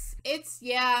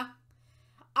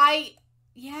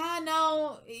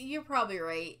 no, you're probably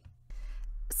right.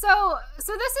 So this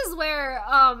is where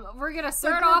we're gonna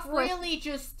start off with really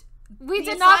just we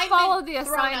did not follow the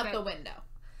assignment. Thrown out the window.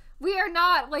 We are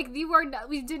not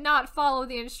we did not follow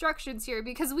the instructions here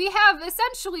because we have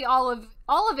essentially all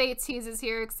of 8 teases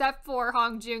here except for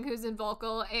Hongjung, who's in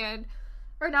vocal,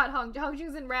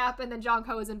 Hongjung's in rap, and then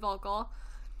Jongho is in vocal,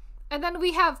 and then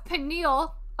we have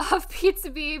Peniel of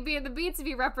B2B being the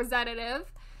B2B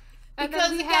representative. And because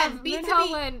then we have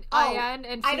Minho and Ian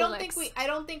and Felix. I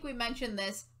don't think we mentioned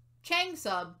this.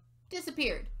 Changsub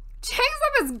disappeared.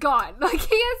 Changsub is gone. Like,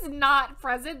 he is not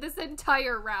present this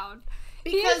entire round.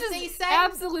 Because they said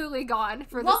absolutely gone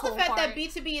for this whole the fact part. that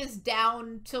BTOB is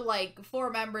down to like 4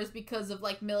 members because of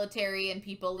like military and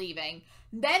people leaving.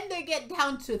 Then they get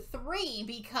down to 3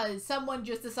 because someone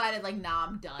just decided like, nah,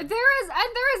 I'm done.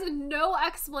 There is no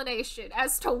explanation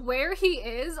as to where he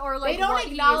is or like they don't what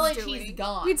acknowledge he is doing. He's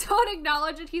gone. We don't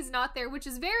acknowledge that he's not there, which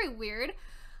is very weird.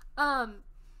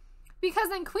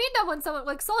 Because in Queendom, when someone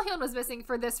like Seolhyun was missing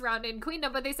for this round in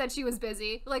Queendom, but they said she was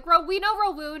busy. Like we know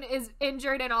Rowoon is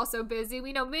injured and also busy.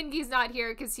 We know Mingi's not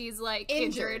here because he's like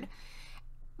injured.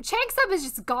 Changsub is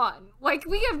just gone. Like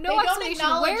we have no explanation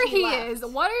where he is,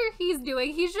 what he's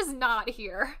doing. He's just not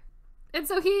here. And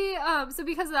so so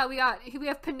because of that, we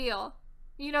have Peniel.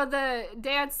 You know, the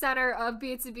dance center of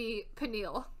B2B,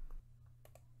 Peniel.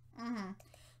 Mm-hmm.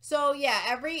 So yeah,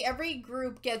 every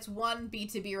group gets 1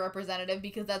 B2B representative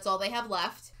because that's all they have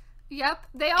left. Yep.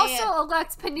 They also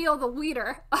elect Peniel the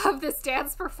leader of this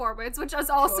dance performance, which is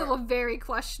also a very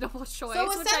questionable choice.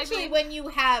 So essentially, when you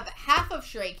have half of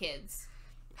Stray Kids,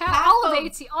 all of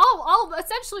AT,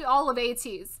 essentially all of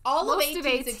ATs, all of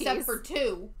ATs except for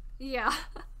 2, yeah,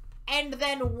 and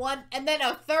then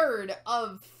a third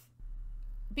of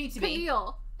B2B.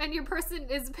 Peniel, and your person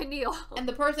is Peniel, and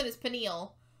the person is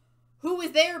Peniel, who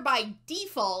is there by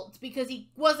default because he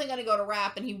wasn't going to go to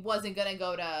rap and he wasn't going to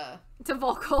go to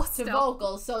vocals.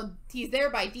 Vocals, so he's there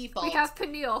by default. We have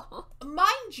Peniel.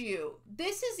 Mind you,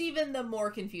 this is even the more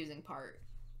confusing part.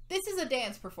 This is a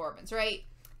dance performance, right?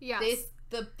 Yes.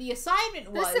 The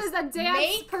assignment was... This is a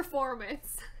dance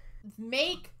performance.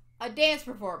 Make a dance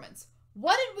performance.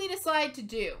 What did we decide to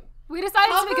do? We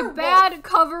decided to make a bad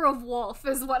cover of Wolf,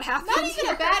 is what happened. Not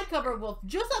even a bad cover of Wolf,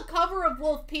 just a cover of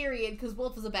Wolf, period, because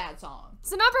Wolf is a bad song.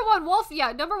 So number one,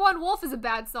 Wolf is a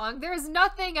bad song. There is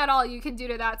nothing at all you can do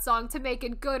to that song to make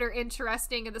it good or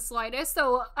interesting in the slightest.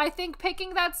 So I think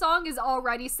picking that song is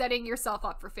already setting yourself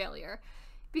up for failure.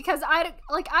 Because I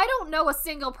don't know a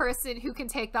single person who can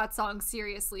take that song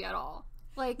seriously at all.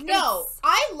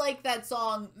 I like that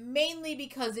song mainly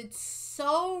because it's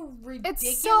so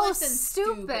ridiculous and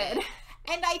stupid.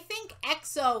 And I think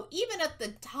EXO, even at the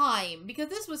time, because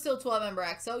this was still 12-member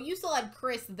EXO, you still had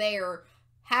Chris there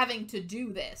having to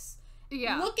do this.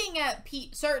 Yeah. Looking at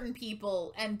certain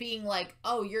people and being like,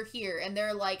 oh, you're here. And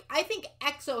they're like, I think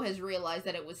EXO has realized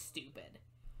that it was stupid.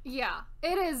 Yeah,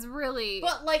 it is really.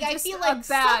 But like, I feel like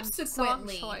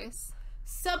subsequently,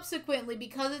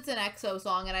 because it's an EXO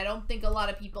song, and I don't think a lot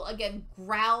of people, again,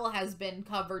 Growl has been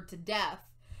covered to death,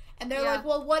 and they're like,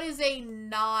 well, what is a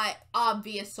not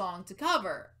obvious song to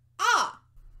cover?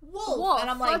 Wolf. And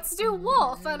I'm like, let's do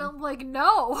Wolf. And I'm like,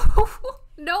 no.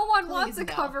 No one wants a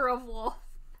cover of Wolf.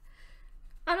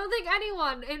 I don't think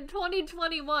anyone in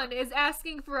 2021 is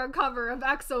asking for a cover of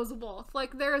EXO's Wolf.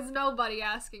 Like, there is nobody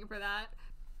asking for that.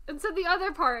 And so the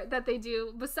other part that they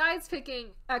do, besides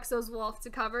picking EXO's Wolf to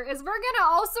cover, is we're gonna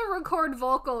also record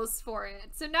vocals for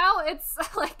it. So now it's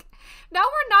like, now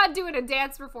we're not doing a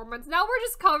dance performance. Now we're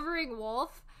just covering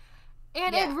Wolf.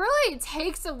 And it really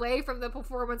takes away from the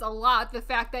performance a lot, the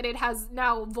fact that it has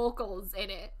now vocals in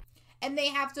it. And they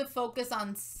have to focus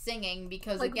on singing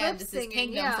because, like, again, this is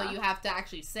Kingdom, so you have to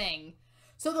actually sing.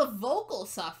 So the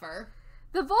vocals suffer.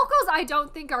 The vocals I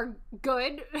don't think are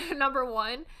good, number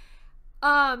one.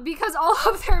 Because all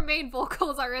of their main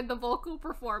vocals are in the vocal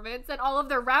performance, and all of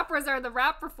their rappers are in the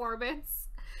rap performance.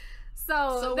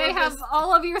 So they have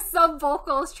all of your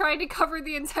sub-vocals trying to cover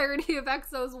the entirety of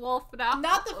EXO's Wolf now.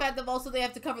 Not the fact that also they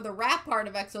have to cover the rap part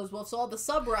of EXO's Wolf, so all the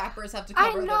sub-rappers have to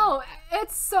cover them. I know.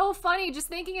 It's so funny just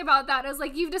thinking about that. It's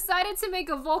like, you've decided to make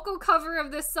a vocal cover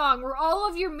of this song where all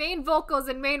of your main vocals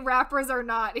and main rappers are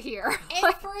not here.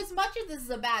 And for as much as this is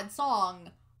a bad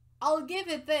song, I'll give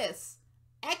it this.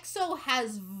 EXO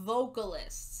has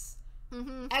vocalists.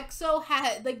 Mm-hmm. EXO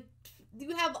has, like,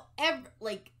 you have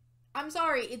I'm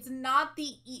sorry, it's not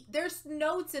there's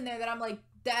notes in there that I'm like,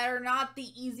 that are not the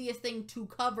easiest thing to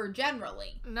cover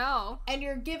generally. No. And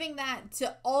you're giving that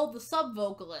to all the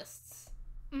sub-vocalists.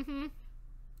 Mm-hmm.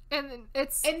 And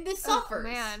this suffers. Oh,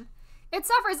 man. It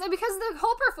suffers, and because the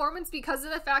whole performance, because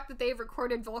of the fact that they've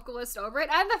recorded vocalists over it,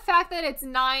 and the fact that it's a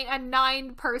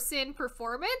 9-person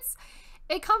performance,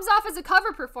 it comes off as a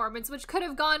cover performance, which could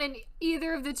have gone in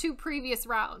either of the 2 previous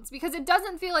rounds, because it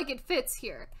doesn't feel like it fits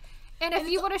here. And if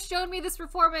you would have shown me this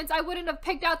performance, I wouldn't have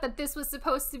picked out that this was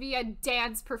supposed to be a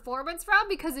dance performance round,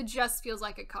 because it just feels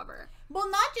like a cover. Well,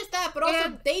 not just that, but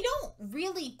also they don't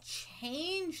really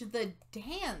change the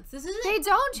dance. They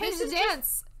don't change the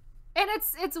dance. And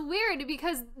it's weird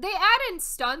because they add in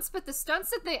stunts, but the stunts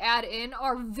that they add in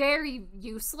are very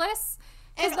useless.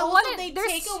 And also they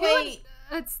take away...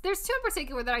 There's 2 in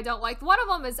particular that I don't like. One of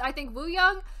them is, I think, Woo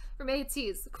Young from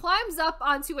ATEEZ climbs up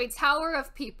onto a tower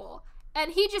of people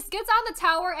and he just gets on the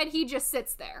tower and he just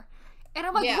sits there. And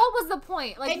I'm like, what was the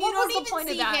point? Like, what was the point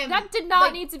of that? That did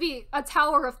not need to be a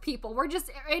tower of people. We're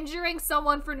just injuring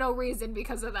someone for no reason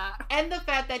because of that. And the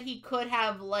fact that he could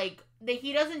have, like, that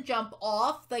he doesn't jump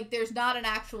off, like, there's not an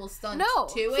actual stunt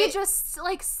to it. He just,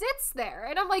 like, sits there.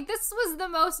 And I'm like, this was the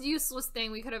most useless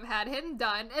thing we could have had him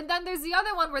done. And then there's the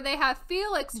other one where they have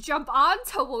Felix jump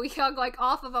onto Wooyoung, like,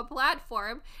 off of a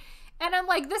platform. And I'm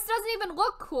like, this doesn't even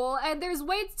look cool, and there's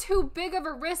way too big of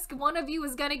a risk one of you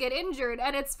is gonna get injured,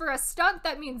 and it's for a stunt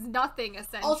that means nothing,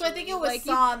 essentially. Also, I think it was like,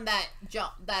 San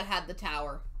that had the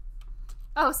tower.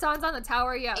 Oh, San's on the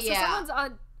tower? Yeah. So someone's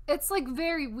on... It's, like,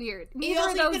 very weird. Neither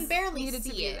of those you can barely needed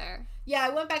see to be it. there. Yeah, I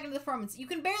went back into the performance. You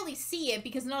can barely see it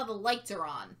because none of the lights are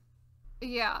on.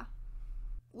 Yeah.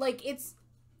 Like, it's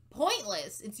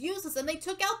pointless. It's useless. And they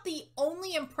took out the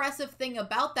only impressive thing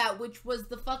about that, which was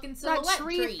the fucking silhouette that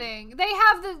tree thing. They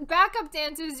have the backup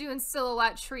dancers doing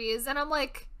silhouette trees, and I'm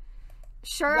like,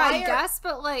 sure, I guess,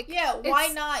 but like... Yeah,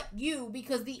 why not you?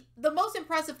 Because the most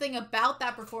impressive thing about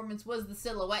that performance was the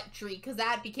silhouette tree, because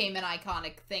that became an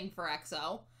iconic thing for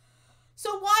EXO.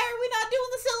 So why are we not doing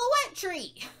the silhouette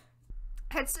tree?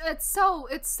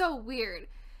 It's so weird.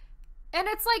 And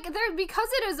it's like, because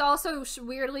it is also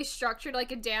weirdly structured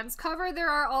like a dance cover, there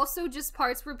are also just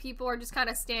parts where people are just kind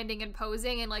of standing and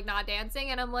posing and like not dancing,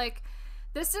 and I'm like,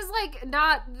 this is like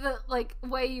not the like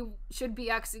way you should be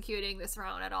executing this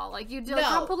round at all. Like, you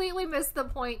completely missed the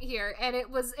point here, and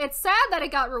it's sad that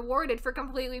it got rewarded for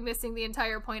completely missing the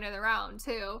entire point of the round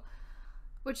too,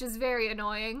 which is very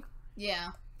annoying. Yeah.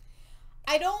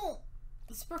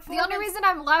 The only reason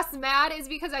I'm less mad is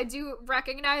because I do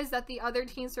recognize that the other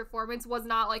team's performance was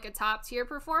not, like, a top-tier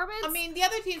performance. I mean, the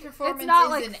other team's performance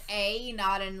is an A,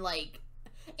 not in, like...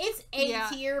 It's A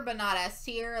tier, but not S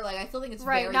tier. Like, I still think it's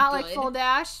very good. Right, not like Full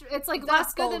Dash. It's, like,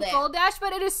 less good than Full Dash,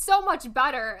 but it is so much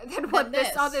better than what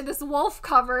this Wolf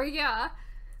cover, yeah.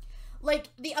 Like,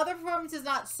 the other performance is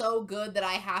not so good that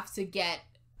I have to get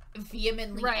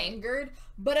vehemently angered,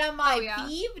 but am I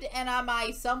peeved and am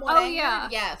I somewhat angered? Yeah.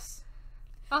 Yes.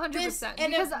 100%.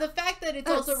 And the fact that it's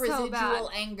also residual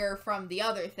anger from the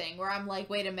other thing, where I'm like,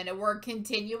 wait a minute, we're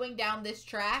continuing down this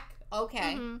track?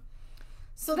 Okay. Mm-hmm.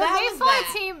 So the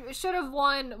Mayfly team should have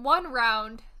won one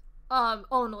round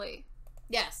only.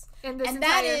 Yes. In this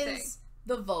entire thing.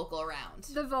 The vocal round.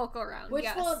 The vocal round, which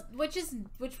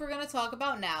we're going to talk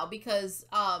about now, because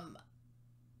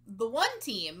the one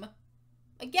team,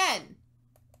 again,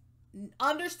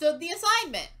 understood the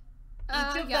assignment.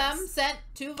 Each of them sent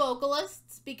 2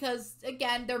 vocalists because,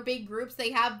 again, they're big groups.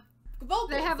 They have vocals.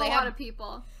 They have a lot of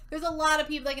people. There's a lot of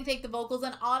people that can take the vocals.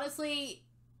 And honestly,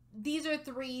 these are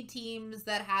 3 teams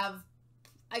that have,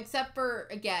 except for,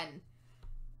 again,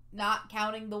 not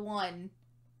counting the one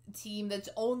team that's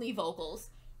only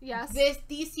vocals. Yes.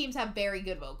 These teams have very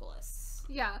good vocalists.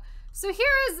 Yeah. So here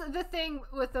is the thing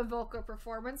with the vocal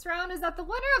performance round, is that the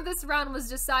winner of this round was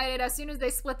decided as soon as they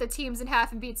split the teams in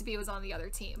half and B2B was on the other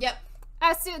team. Yep.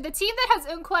 The team that has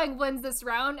Eunkwang wins this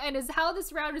round, and is how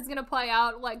this round is going to play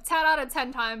out. Like, 10 out of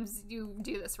 10 times you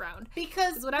do this round.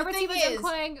 Because whatever team is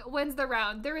Eunkwang wins the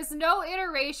round. There is no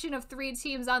iteration of 3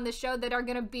 teams on the show that are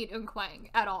going to beat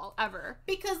Eunkwang at all, ever.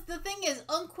 Because the thing is,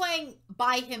 Eunkwang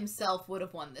by himself would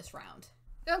have won this round.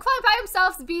 Eunkwang by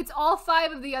himself beats all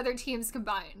 5 of the other teams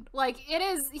combined. Like, he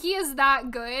is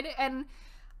that good, and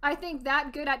I think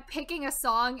that good at picking a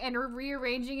song and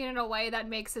rearranging it in a way that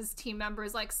makes his team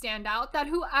members, like, stand out, that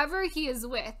whoever he is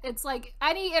with, it's like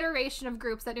any iteration of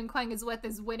groups that Eunkwang is with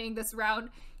is winning this round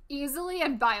easily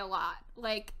and by a lot.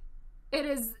 Like, that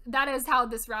is how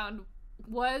this round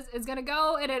is gonna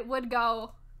go, and it would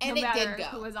go no matter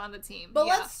who was on the team. But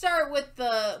let's start with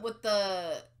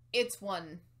the It's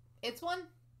One.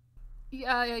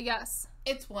 Yes.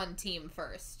 It's One team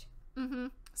first. Mm-hmm.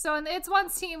 So in the It's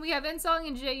One's team, we have Insung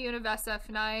and Jaeyoon of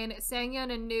SF9,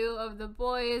 Sangyeon and Nu of The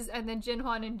Boys, and then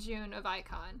Jinhwan and June of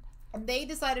iKON. And they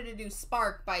decided to do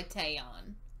Spark by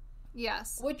Taeyeon.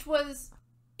 Yes. Which was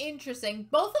interesting.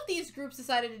 Both of these groups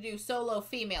decided to do solo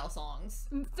female songs.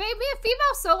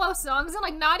 Female solo songs, and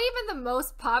like not even the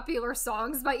most popular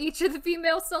songs by each of the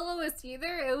female soloists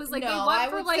either. It was like they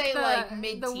went for like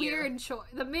the weird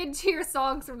the mid-tier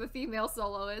songs from the female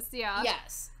soloists. Yeah.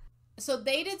 Yes. So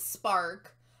they did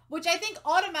Spark, which I think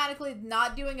automatically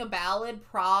not doing a ballad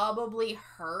probably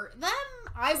hurt them.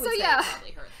 I would say it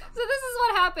probably hurt them. So this is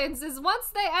what happens, is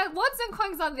once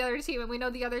Eunkwang's on the other team and we know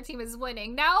the other team is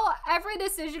winning, now every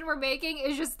decision we're making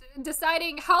is just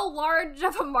deciding how large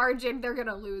of a margin they're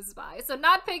gonna lose by. So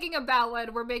not picking a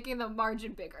ballad, we're making the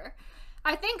margin bigger.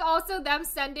 I think also them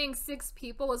sending 6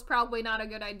 people was probably not a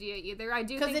good idea either. I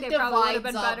do think they probably would have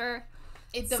been better.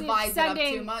 it divides it up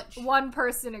too much. One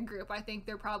person a group. I think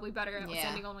they're probably better at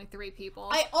sending only 3 people.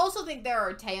 I also think there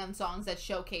are Taeyeon songs that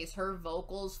showcase her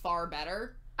vocals far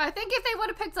better. I think if they would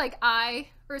have picked like I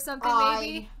or something,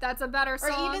 maybe that's a better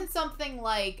song. Or even something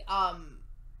like I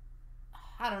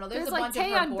don't know. There's a bunch of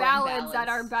Taeyeon ballads that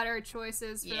are better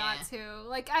choices for that too.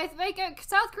 Like I think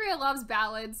South Korea loves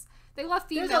ballads. They love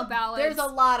female ballads. There's a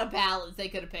lot of ballads they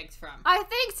could have picked from. I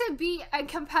think to be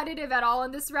competitive at all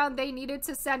in this round, they needed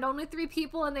to send only 3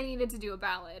 people and they needed to do a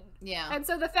ballad. Yeah. And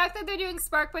so the fact that they're doing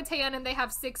Spark by Taeyeon and they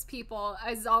have 6 people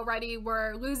is already,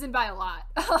 we're losing by a lot.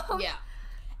 Yeah.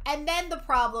 And then the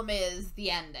problem is the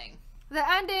ending. The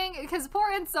ending, because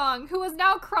poor In-sung, who has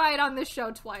now cried on this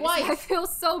show twice. I feel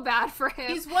so bad for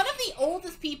him. He's one of the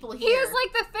oldest people here. He is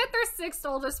like the 5th or 6th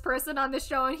oldest person on the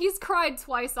show, and he's cried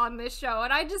twice on this show,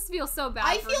 and I just feel so bad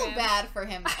for him. I feel bad for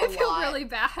him a lot. I feel really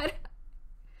bad.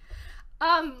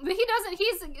 But he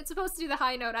doesn't, it's supposed to do the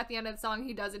high note at the end of the song,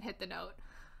 he doesn't hit the note.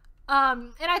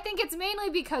 And I think it's mainly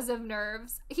because of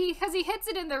nerves. Because he hits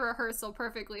it in the rehearsal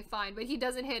perfectly fine, but he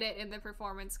doesn't hit it in the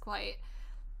performance quite.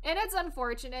 And it's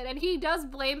unfortunate, and he does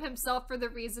blame himself for the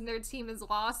reason their team is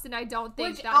lost, and I don't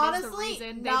think is the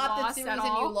reason they lost at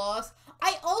all. You lost.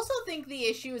 I also think the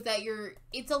issue is that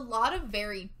it's a lot of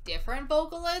very different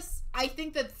vocalists. I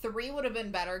think that 3 would have been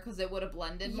better because it would have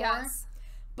blended more.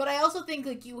 But I also think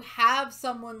like you have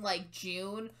someone like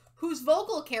June, whose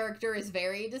vocal character is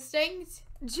very distinct.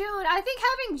 I think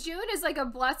having June is like a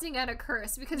blessing and a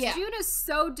curse because June is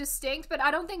so distinct, but I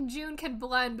don't think June can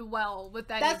blend well with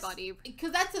anybody.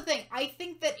 Because that's the thing. I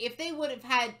think that if they would have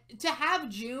had to have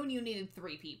June, you needed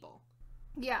 3 people.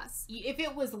 Yes. If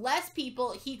it was less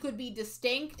people, he could be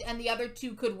distinct, and the other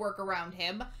 2 could work around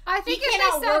him. I think he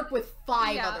cannot work with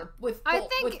 5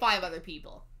 other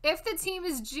people. If the team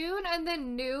is June and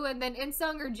then New and then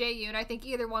In-sung or Jaeyoon, I think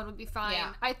either one would be fine.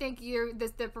 Yeah. I think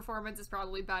the performance is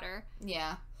probably better.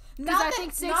 Yeah. Because I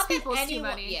think 6 people is too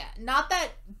many. Yeah. Not that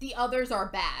the others are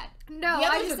bad. No,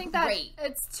 I just think that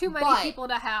it's too many people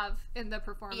to have in the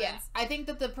performance. Yeah. I think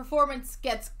that the performance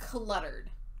gets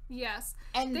cluttered. Yes.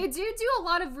 And they do a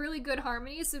lot of really good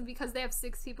harmonies, so because they have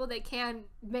 6 people, they can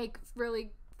make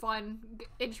really fun,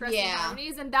 interesting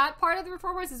harmonies, and that part of the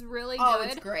performance is really good. Oh,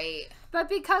 it's great. But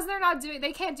because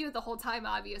they can't do it the whole time,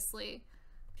 obviously.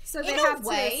 So they have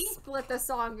to split the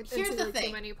song into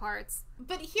too many parts.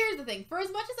 But here's the thing. For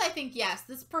as much as I think, yes,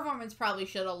 this performance probably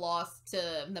should have lost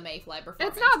to the Mayfly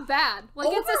performance. It's not bad. Like,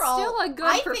 overall, it's still a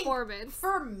good performance.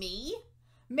 For me,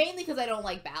 mainly because I don't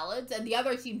like ballads, and the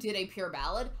other team did a pure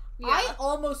ballad, I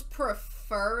almost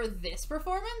prefer this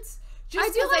performance. I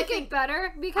do like it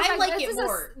better because I like it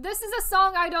more. This is a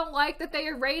song I don't like that they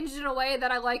arranged in a way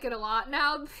that I like it a lot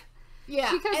now.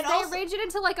 Yeah, because they arranged it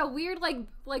into like a weird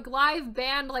like live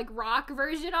band like rock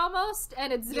version almost,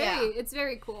 and it's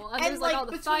very cool. And there's like all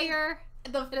the fire,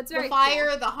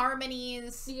 the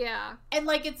harmonies, and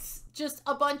like it's just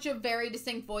a bunch of very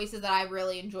distinct voices that I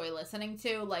really enjoy listening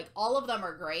to. Like all of them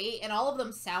are great, and all of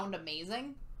them sound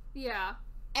amazing. Yeah.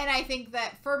 And I think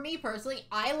that, for me personally,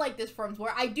 I like this performance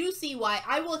more. I do see why.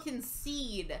 I will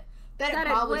concede that it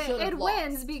probably should have lost. It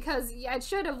wins because it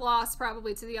should have lost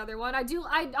probably to the other one.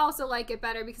 I also like it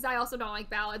better because I also don't like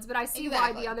ballads, but I see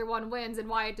why the other one wins and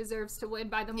why it deserves to win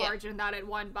by the margin that it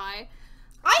won by.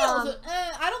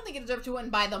 I don't think it deserved to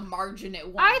win by the margin it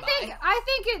won by.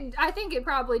 I think it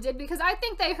probably did because I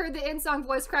think they heard the In-sung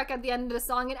voice crack at the end of the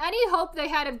song, and any hope they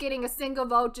had of getting a single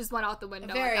vote just went out the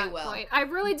window at that point. I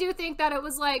really do think that it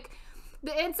was like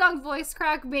the In-sung voice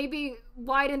crack maybe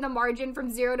widened the margin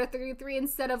from 0 to 33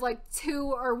 instead of like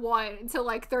 2 or 1 to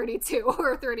like 32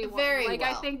 or 31.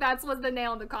 I think that's was the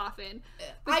nail in the coffin.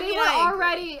 But they were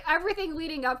already, everything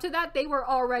leading up to that, they were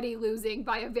already losing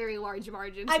by a very large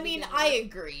margin. I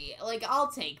agree. Like,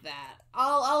 I'll take that.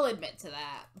 I'll admit to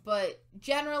that. But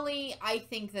generally, I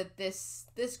think that this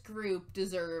group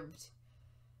deserved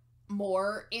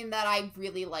more in that I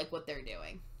really like what they're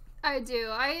doing. I do.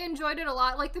 I enjoyed it a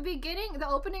lot. Like the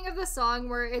opening of the song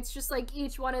where it's just like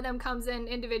each one of them comes in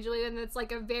individually and it's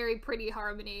like a very pretty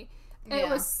harmony. It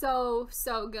was so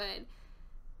good.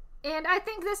 And I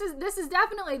think this is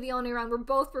definitely the only round where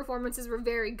both performances were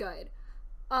very good.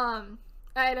 And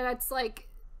it's like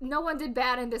no one did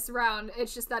bad in this round.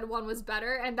 It's just that one was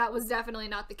better, and that was definitely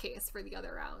not the case for the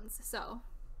other rounds. So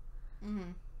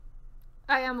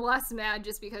I am less mad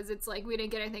just because it's like we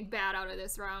didn't get anything bad out of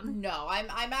this round. No,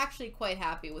 I'm actually quite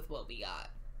happy with what we got.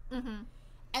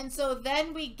 And so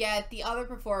then we get the other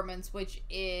performance, which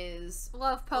is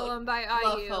Love Poem by IU.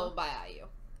 Love Poem by IU.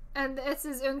 And this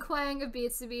is Eunkwang of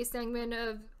BTS,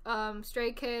 Sangmin of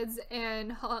Stray Kids,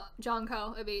 and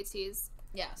Jungkook of ATEEZ.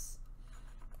 Yes.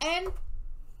 And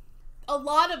a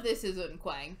lot of this is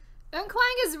Unkwang.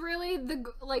 Unkwang is really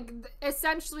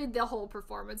essentially the whole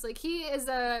performance. Like, he is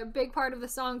a big part of the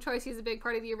song choice. He's a big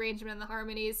part of the arrangement and the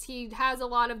harmonies. He has a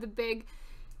lot of the big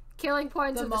killing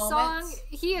points of the song.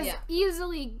 He is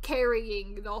easily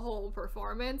carrying the whole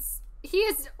performance. He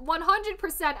is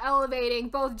 100% elevating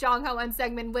both Jongho and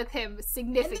Segmin with him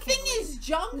significantly. And the thing is,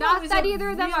 Jongho not is that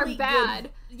either of them are bad.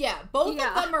 Both of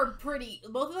them are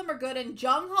both of them are good, and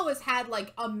Jongho has had,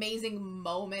 like, amazing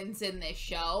moments in this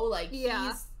show. Like,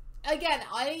 he's, again,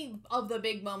 any of the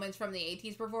big moments from the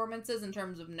ATEEZ performances in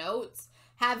terms of notes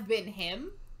have been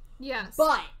him. Yes.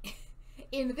 But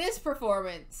in this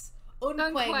performance,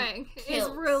 Unkwang is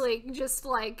really just,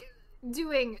 like,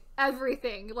 doing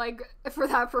everything, like, for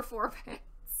that performance.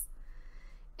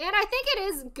 And I think it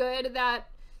is good that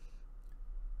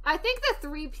I think the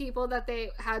three people that they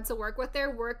had to work with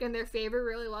there worked in their favor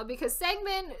really well, because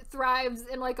Segmin thrives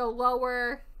in, like, a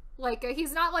lower, like,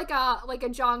 he's not like a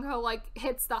Jongho, like,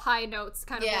 hits the high notes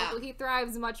kind of vocal. He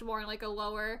thrives much more in, like, a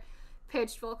lower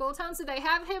pitched vocal tone, so they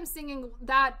have him singing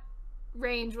that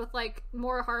range with, like,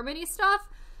 more harmony stuff.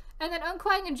 And then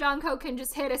Unkwang and Jongho can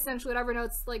just hit essentially whatever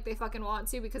notes, like, they fucking want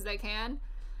to, because they can.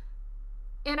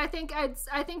 And I think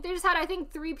they just had,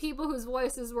 three people whose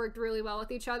voices worked really well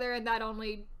with each other, and that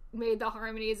only made the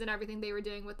harmonies and everything they were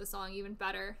doing with the song even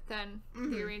better than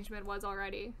the arrangement was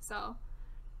already. So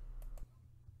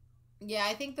yeah,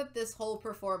 I think that this whole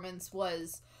performance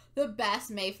was the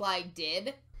best Mayfly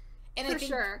did. And for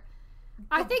sure.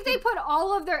 I think they put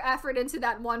all of their effort into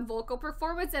that one vocal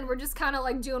performance, and were just kind of,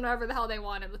 like, doing whatever the hell they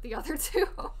wanted with the other two.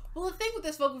 Well, the thing with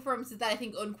this vocal performance is that I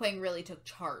think Unkwang really took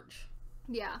charge.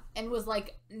 Yeah. And was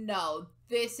like, no,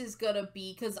 this is gonna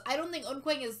be... Because I don't think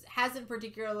Unkwang hasn't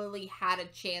particularly had a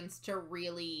chance to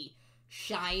really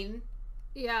shine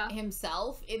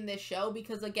himself in this show,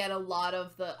 because, again, a lot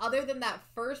of the... Other than that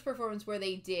first performance where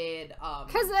they did...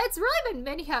 Because it's really been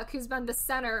Minhyuk who's been the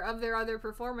center of their other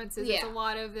performances. Yeah. It's a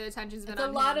lot of the attention's been on him.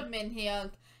 It's a lot of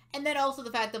Minhyuk. And then also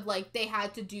the fact of, like, they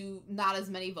had to do not as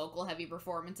many vocal-heavy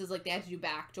performances. Like, they had to do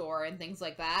backdoor and things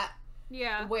like that.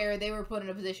 Yeah. Where they were put in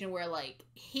a position where, like,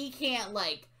 he can't,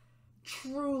 like,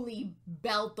 truly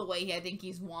belt the way I think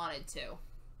he's wanted to.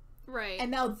 Right. And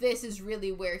now this is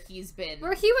really where he's been.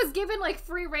 Where he was given, like,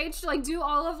 free range to, like, do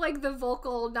all of, like, the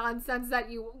vocal nonsense that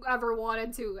you ever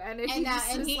wanted to. And he's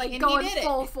just like, going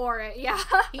full for it. Yeah.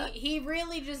 He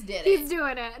really just did it. He's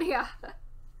doing it, yeah.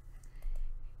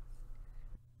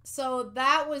 So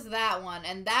that was that one.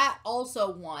 And that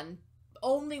also won.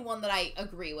 Only one that I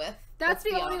agree with. That's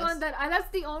the only one that's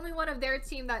the only one of their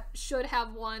team that should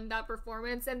have won that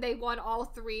performance. And they won all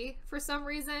three for some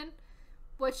reason.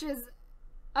 Which is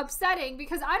upsetting,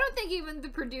 because I don't think even the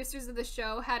producers of the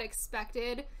show had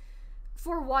expected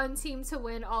for one team to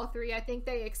win all three. I think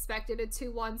they expected a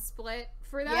 2-1 split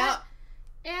for that.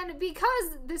 Yep. And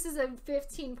because this is a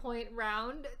 15-point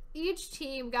round, each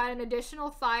team got an additional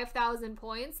 5,000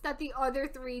 points that the other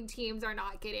three teams are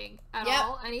not getting at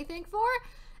all anything for.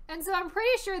 And so I'm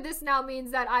pretty sure this now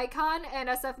means that iKON and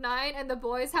SF9 and the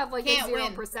boys have, like, a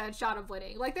 0% shot of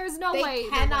winning. Like, there's no way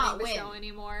they're winning the show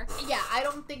anymore. Yeah, I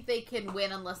don't think they can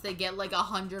win unless they get, like,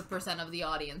 100% of the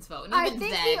audience vote. And even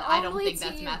then, I don't think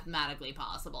that's mathematically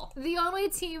possible. The only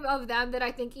team of them that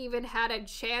I think even had a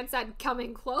chance at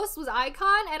coming close was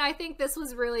iKON, and I think this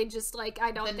was really just, like,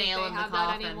 I don't think they have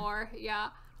that anymore. Yeah.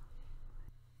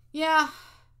 Yeah.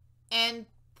 And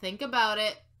think about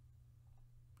it.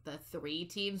 The three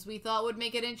teams we thought would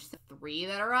make it interesting. Three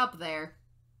that are up there.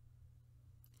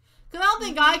 Because I don't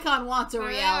think iKON wants a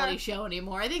reality show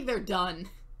anymore. I think they're done.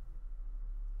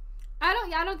 I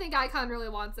don't think iKON really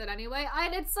wants it anyway.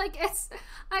 And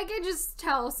I can just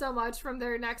tell so much from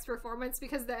their next performance,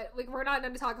 because we're not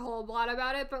going to talk a whole lot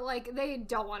about it, but, like, they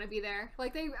don't want to be there.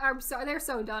 Like, they're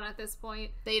so done at this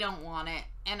point. They don't want it.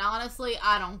 And honestly,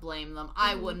 I don't blame them.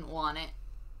 I wouldn't want it.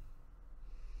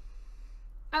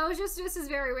 This is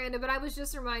very random, but I was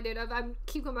just reminded of, I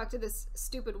keep going back to this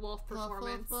stupid wolf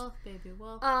performance. Wolf, baby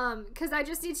wolf. Because I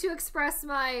just need to express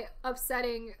my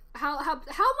upsetting, how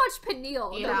much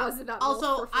Peniel there was in that wolf performance.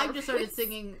 Also, I just started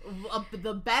singing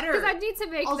the better. Because I need to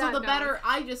make that better,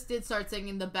 I just did start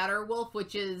singing the better wolf,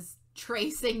 which is Trey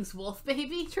sings Wolf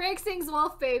Baby. Trey sings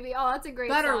Wolf Baby. Oh, that's a great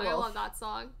song. Wolf. I love that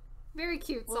song. Very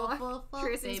cute song. Wolf,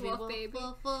 Trey sings Wolf Baby.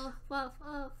 Wolf.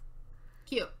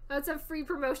 Cute. That's a free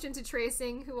promotion to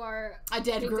Tracing, who are a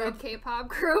dead K-pop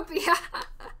group. Yeah.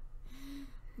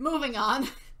 Moving on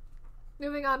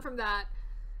from that.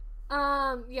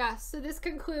 So this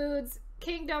concludes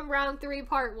Kingdom Round 3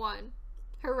 Part 1.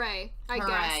 Hooray. I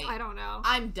guess. I don't know.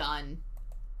 I'm done.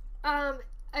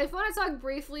 I want to talk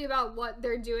briefly about what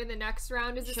they're doing the next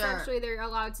round. Is essentially they're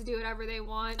allowed to do whatever they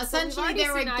want. Essentially,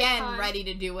 they're again ready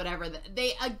to do whatever.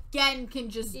 They again can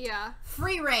just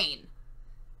free reign.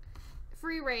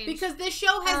 Free reign. Because this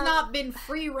show has not been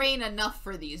free reign enough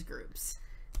for these groups.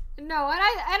 No, and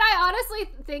I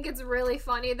honestly think it's really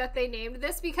funny that they named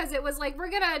this, because it was like,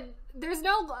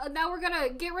 now we're gonna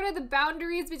get rid of the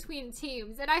boundaries between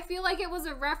teams. And I feel like it was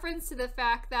a reference to the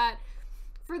fact that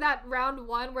for that round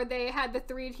 1 where they had the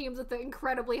 3 teams with the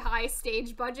incredibly high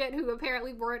stage budget who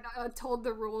apparently weren't told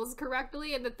the rules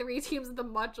correctly, and the 3 teams with the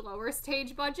much lower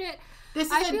stage budget. This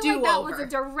is a do-over. Like that was a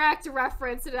direct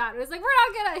reference to that. It was like, we're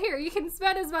not gonna, here, you can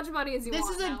spend as much money as you want.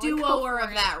 This is a do-over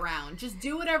of that round. Just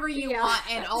do whatever you want,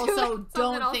 and also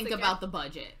don't think about the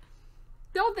budget.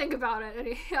 Don't think about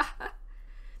it.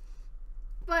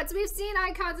 But we've seen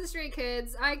Icons and Stray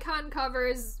Kids. Icon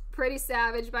covers Pretty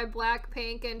Savage by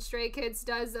Blackpink, and Stray Kids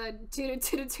does a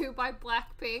 2-2-2 by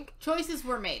Blackpink. Choices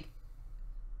were made.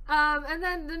 And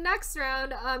then the next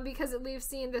round, because we've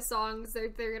seen the songs they're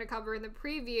gonna cover in the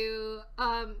preview,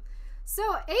 so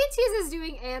ATEEZ is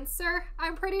doing Answer,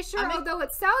 I'm pretty sure, although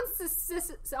it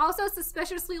sounds also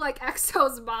suspiciously like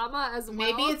EXO's Mama as well.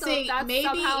 Maybe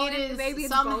it's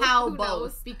somehow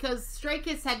both, because Stray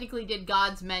Kids technically did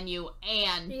God's Menu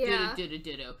and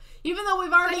do. Even though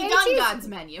we've already done God's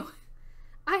Menu.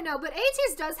 I know, but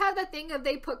ATEEZ does have that thing of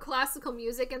they put classical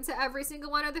music into every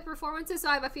single one of the performances, so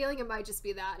I have a feeling it might just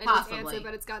be that. And it's Answer,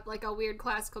 but it's got like a weird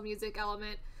classical music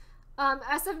element.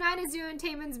 SF9 is doing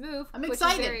Taemin's Move, I'm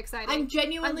excited. Which is very exciting. I'm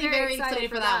genuinely very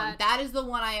excited for that one. That is the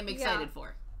one I am excited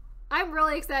for. I'm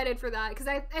really excited for that, because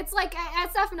it's like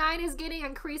SF9 is getting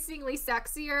increasingly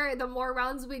sexier the more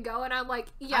rounds we go, and I'm like,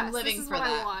 yes, this is what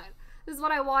I want. This is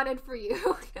what I wanted for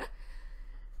you.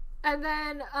 And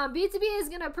then B2B is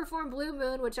going to perform Blue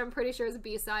Moon, which I'm pretty sure is a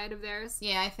B-side of theirs.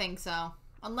 Yeah, I think so.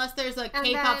 Unless there's a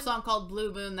K-pop song called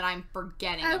Blue Moon that I'm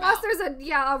forgetting about. Unless there's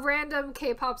a random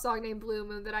K-pop song named Blue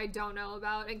Moon that I don't know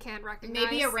about and can't recognize.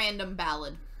 Maybe a random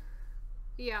ballad.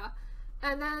 Yeah.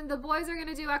 And then the boys are going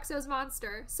to do EXO's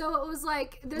Monster. So it was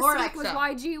like, this week EXO. was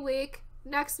YG week.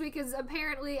 Next week is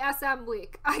apparently SM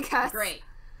week, I guess. Great.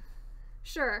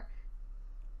 Sure.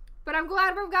 But I'm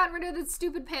glad we've gotten rid of the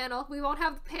stupid panel. We won't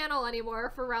have the panel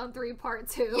anymore for round 3, part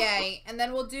 2. Yay. And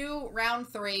then we'll do round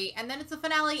 3, and then it's the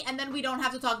finale, and then we don't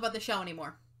have to talk about the show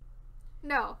anymore.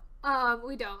 No,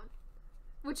 we don't.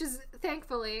 Which is,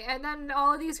 thankfully. And then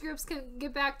all of these groups can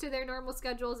get back to their normal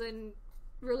schedules and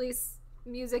release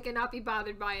music and not be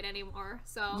bothered by it anymore.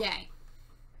 So. Yay.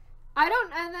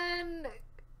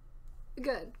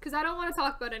 Good. Because I don't want to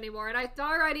talk about it anymore. And I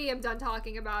already am done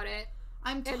talking about it.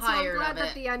 I'm tired of it. And so I'm glad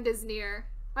that the end is near.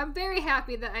 I'm very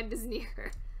happy the end is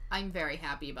near. I'm very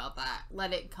happy about that.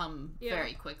 Let it come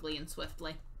very quickly and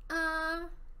swiftly. And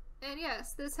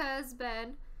yes, this has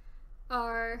been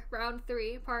our round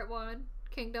 3, part 1,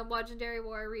 Kingdom Legendary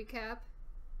War recap.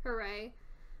 Hooray.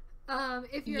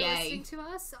 If you're listening to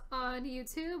us on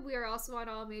YouTube, we are also on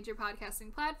all major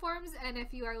podcasting platforms. And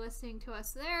if you are listening to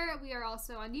us there, we are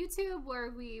also on YouTube, where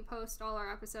we post all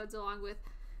our episodes along with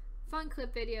fun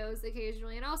clip videos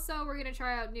occasionally, and also we're gonna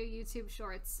try out new YouTube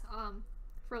shorts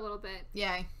for a little bit.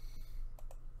 Yay.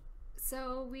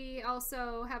 So we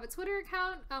also have a Twitter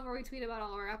account where we tweet about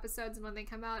all our episodes and when they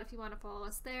come out, if you want to follow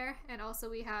us there. And also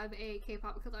we have a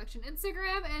K-pop collection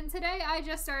Instagram, and today I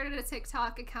just started a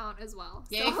TikTok account as well.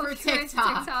 Yay, so for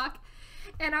TikTok.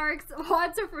 And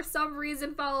want to for some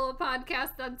reason follow a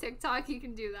podcast on TikTok, you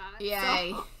can do that.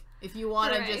 Yay. So, if you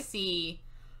want to just see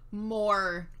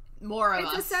more of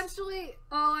us. It's essentially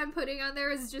all I'm putting on there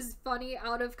is just funny,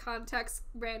 out of context,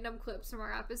 random clips from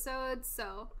our episodes.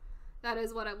 So that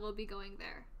is what I will be going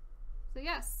there. So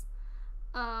yes.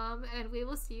 And we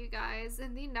will see you guys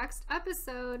in the next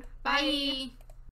episode. Bye. Bye.